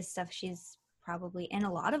lot of it is stuff she's probably, and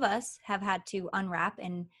a lot of us have had to unwrap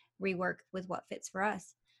and rework with what fits for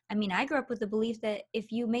us. I mean, I grew up with the belief that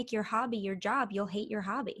if you make your hobby your job, you'll hate your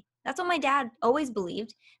hobby. That's what my dad always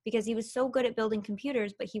believed because he was so good at building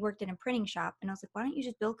computers, but he worked in a printing shop. And I was like, why don't you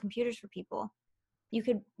just build computers for people? You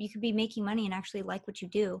could be making money and actually like what you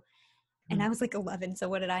do. And I was like 11, so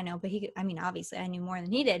what did I know? But obviously I knew more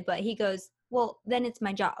than he did, but he goes, well, then it's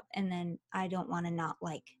my job. And then I don't want to not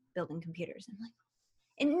like building computers. I'm like,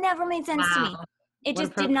 it never made sense to me. Wow. It What a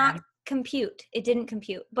just did not program. compute. It didn't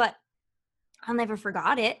compute, but I'll never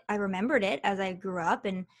forgot it. I remembered it as I grew up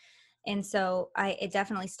and so it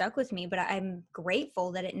definitely stuck with me, but I'm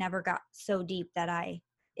grateful that it never got so deep that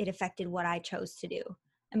it affected what I chose to do.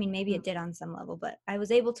 I mean, maybe it did on some level, but I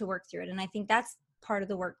was able to work through it. And I think that's part of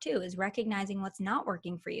the work too, is recognizing what's not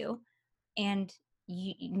working for you and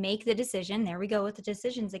you make the decision. There we go with the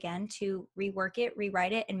decisions again, to rework it,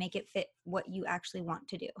 rewrite it, and make it fit what you actually want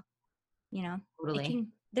to do. You know, Totally.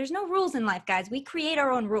 there's no rules in life, guys. We create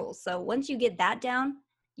our own rules. So once you get that down,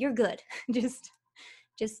 you're good. just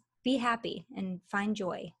be happy and find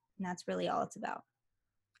joy. And that's really all it's about.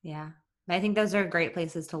 Yeah. I think those are great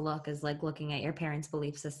places to look, is like looking at your parents'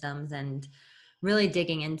 belief systems and really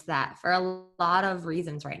digging into that for a lot of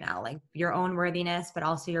reasons right now, like your own worthiness, but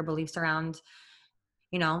also your beliefs around,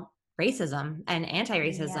 racism and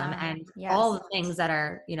anti-racism and all the things that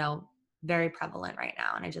are, very prevalent right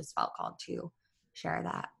now. And I just felt called to share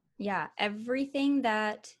that. Yeah. Everything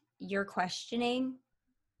that you're questioning,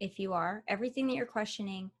 everything that you're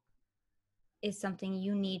questioning is something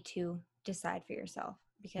you need to decide for yourself,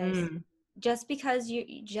 because just because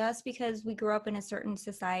we grew up in a certain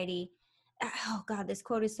society, oh God, this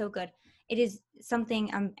quote is so good. It is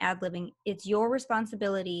something I'm ad-libbing. It's your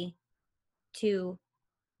responsibility to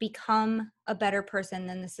become a better person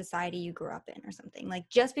than the society you grew up in, or something. Like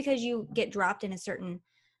just because you get dropped in a certain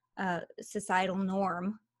societal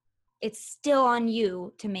norm, it's still on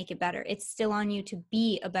you to make it better. It's still on you to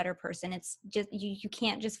be a better person. It's just you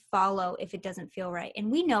can't just follow if it doesn't feel right. And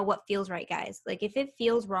we know what feels right, guys. Like if it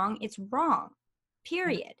feels wrong, it's wrong.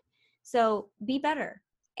 Period. So be better.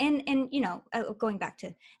 And going back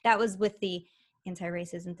to that was with the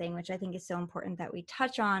anti-racism thing, which I think is so important that we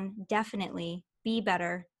touch on. Definitely be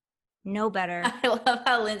better, know better. I love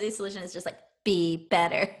how Lindsay's solution is just like, be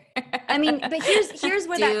better. I mean, but here's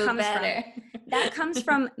where that comes better. from. That comes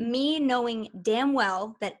from me knowing damn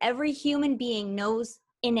well that every human being knows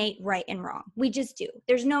innate right and wrong. We just do.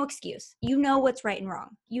 There's no excuse. You know what's right and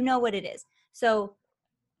wrong. You know what it is. So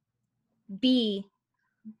be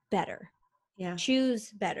better. Yeah.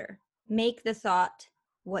 Choose better. Make the thought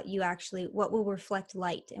what will reflect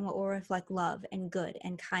light and what will reflect love and good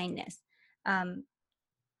and kindness.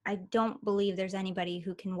 I don't believe there's anybody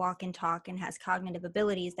who can walk and talk and has cognitive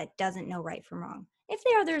abilities that doesn't know right from wrong. If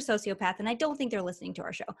they are, they're a sociopath, and I don't think they're listening to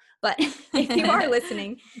our show. But if you are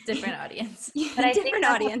listening, different audience. But I think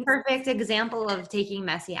that's a perfect example of taking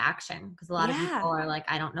messy action, because a lot of people are like,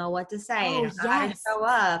 I don't know what to say. I don't know how to show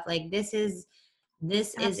up. Like this is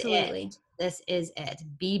it. This is it.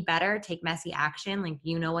 Be better. Take messy action. Like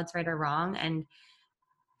what's right or wrong, and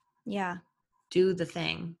do the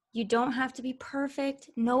thing. You don't have to be perfect.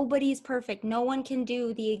 Nobody's perfect. No one can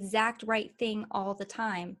do the exact right thing all the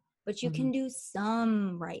time, but you can do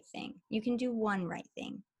some right thing. You can do one right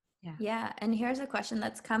thing. Yeah. And here's a question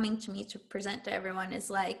that's coming to me to present to everyone is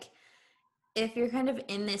like, if you're kind of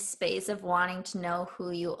in this space of wanting to know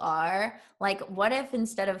who you are, like what if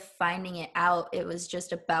instead of finding it out, it was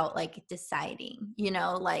just about like deciding,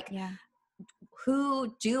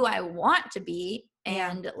 who do I want to be?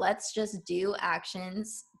 And let's just do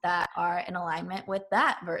actions that are in alignment with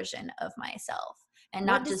that version of myself, and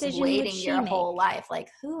not just waiting your whole life. Like,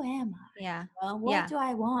 who am I? Yeah. Well, what do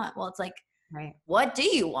I want? Well, it's like, right. What do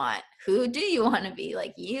you want? Who do you want to be?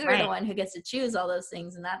 Like, you're the one who gets to choose all those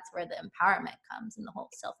things. And that's where the empowerment comes, and the whole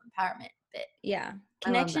self-empowerment bit. Yeah.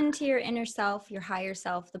 Connection to your inner self, your higher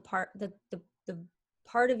self, the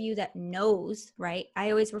part of you that knows, right? I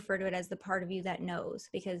always refer to it as the part of you that knows,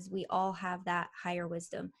 because we all have that higher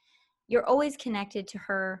wisdom. You're always connected to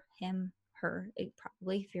her, him, her,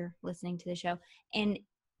 probably, if you're listening to the show. And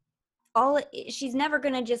she's never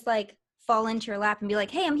going to just like fall into your lap and be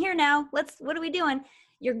like, hey, I'm here now. What are we doing?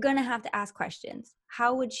 You're going to have to ask questions.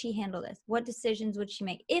 How would she handle this? What decisions would she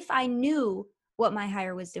make? If I knew what my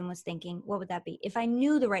higher wisdom was thinking, what would that be? If I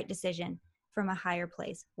knew the right decision from a higher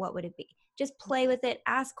place, what would it be? Just play with it.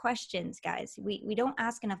 Ask questions, guys. We don't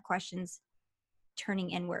ask enough questions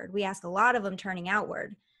turning inward. We ask a lot of them turning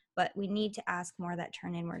outward, but we need to ask more that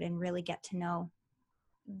turn inward and really get to know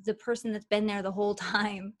the person that's been there the whole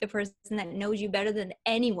time, the person that knows you better than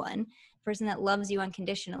anyone, the person that loves you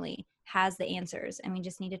unconditionally has the answers. And we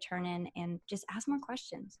just need to turn in and just ask more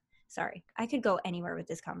questions. Sorry, I could go anywhere with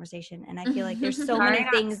this conversation. And I feel like there's so many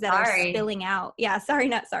things that are spilling out. Yeah, sorry,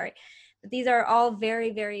 not sorry. But these are all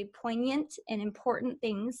very, very poignant and important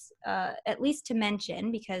things, at least to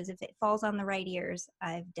mention, because if it falls on the right ears,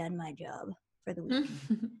 I've done my job for the week.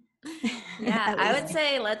 Yeah, I would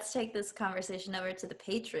say let's take this conversation over to the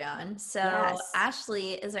Patreon. So, yes.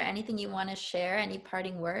 Ashley, is there anything you want to share? Any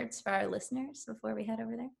parting words for our listeners before we head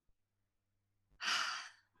over there?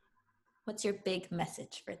 What's your big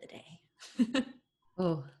message for the day?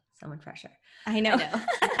 Oh, so much pressure. I know.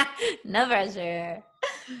 No pressure.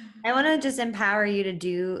 I want to just empower you to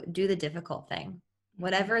do the difficult thing.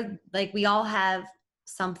 Whatever, like we all have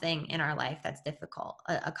something in our life that's difficult,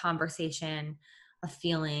 a conversation, a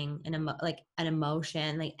feeling, an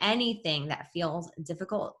emotion, like anything that feels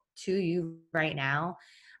difficult to you right now.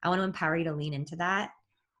 I want to empower you to lean into that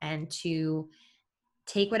and to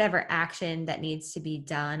take whatever action that needs to be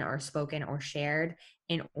done or spoken or shared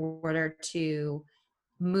in order to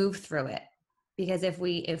move through it. Because if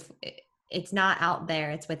it's not out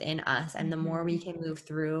there, it's within us. And the more we can move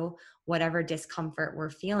through whatever discomfort we're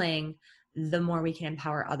feeling, the more we can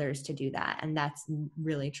empower others to do that. And that's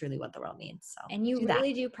really, truly what the world needs. So, and you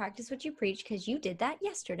really do practice what you preach, because you did that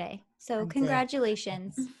yesterday. So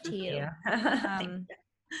congratulations to you.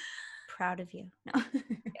 Proud of you. No.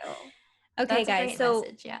 Okay, guys. So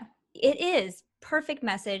message, yeah. It is perfect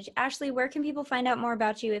message. Ashley, where can people find out more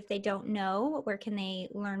about you if they don't know? Where can they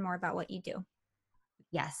learn more about what you do?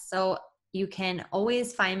 Yes. So you can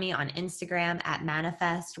always find me on Instagram at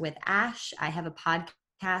Manifest with Ash. I have a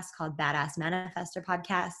podcast called Badass Manifester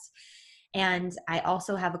Podcast. And I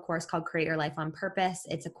also have a course called Create Your Life on Purpose.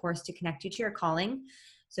 It's a course to connect you to your calling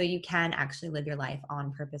so you can actually live your life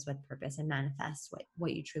on purpose, with purpose, and manifest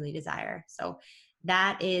what you truly desire. So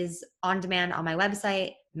that is on demand on my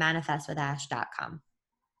website, manifestwithash.com.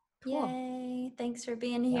 Cool. Yay. Thanks for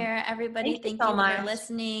being here, everybody. Thank you so much for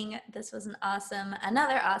listening. This was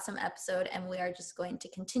another awesome episode, and we are just going to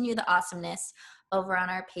continue the awesomeness over on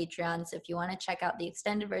our Patreon. So if you want to check out the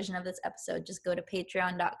extended version of this episode, just go to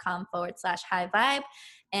patreon.com/highvibe.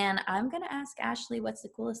 And I'm going to ask Ashley what's the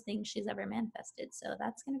coolest thing she's ever manifested. So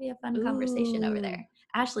that's going to be a fun conversation over there.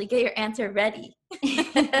 Ashley, get your answer ready.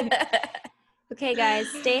 Okay, guys,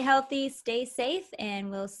 stay healthy, stay safe, and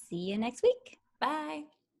we'll see you next week. Bye.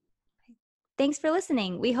 Thanks for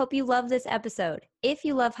listening. We hope you love this episode. If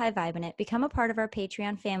you love High Vibe in It, become a part of our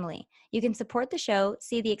Patreon family. You can support the show,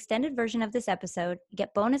 see the extended version of this episode,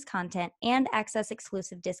 get bonus content, and access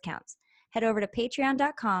exclusive discounts. Head over to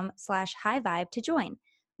patreon.com/highvibe to join.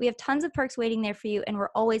 We have tons of perks waiting there for you, and we're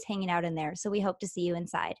always hanging out in there, so we hope to see you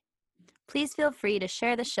inside. Please feel free to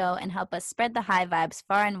share the show and help us spread the high vibes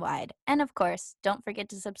far and wide. And of course, don't forget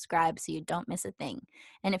to subscribe so you don't miss a thing.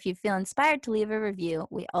 And if you feel inspired to leave a review,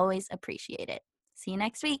 we always appreciate it. See you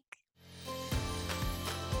next week.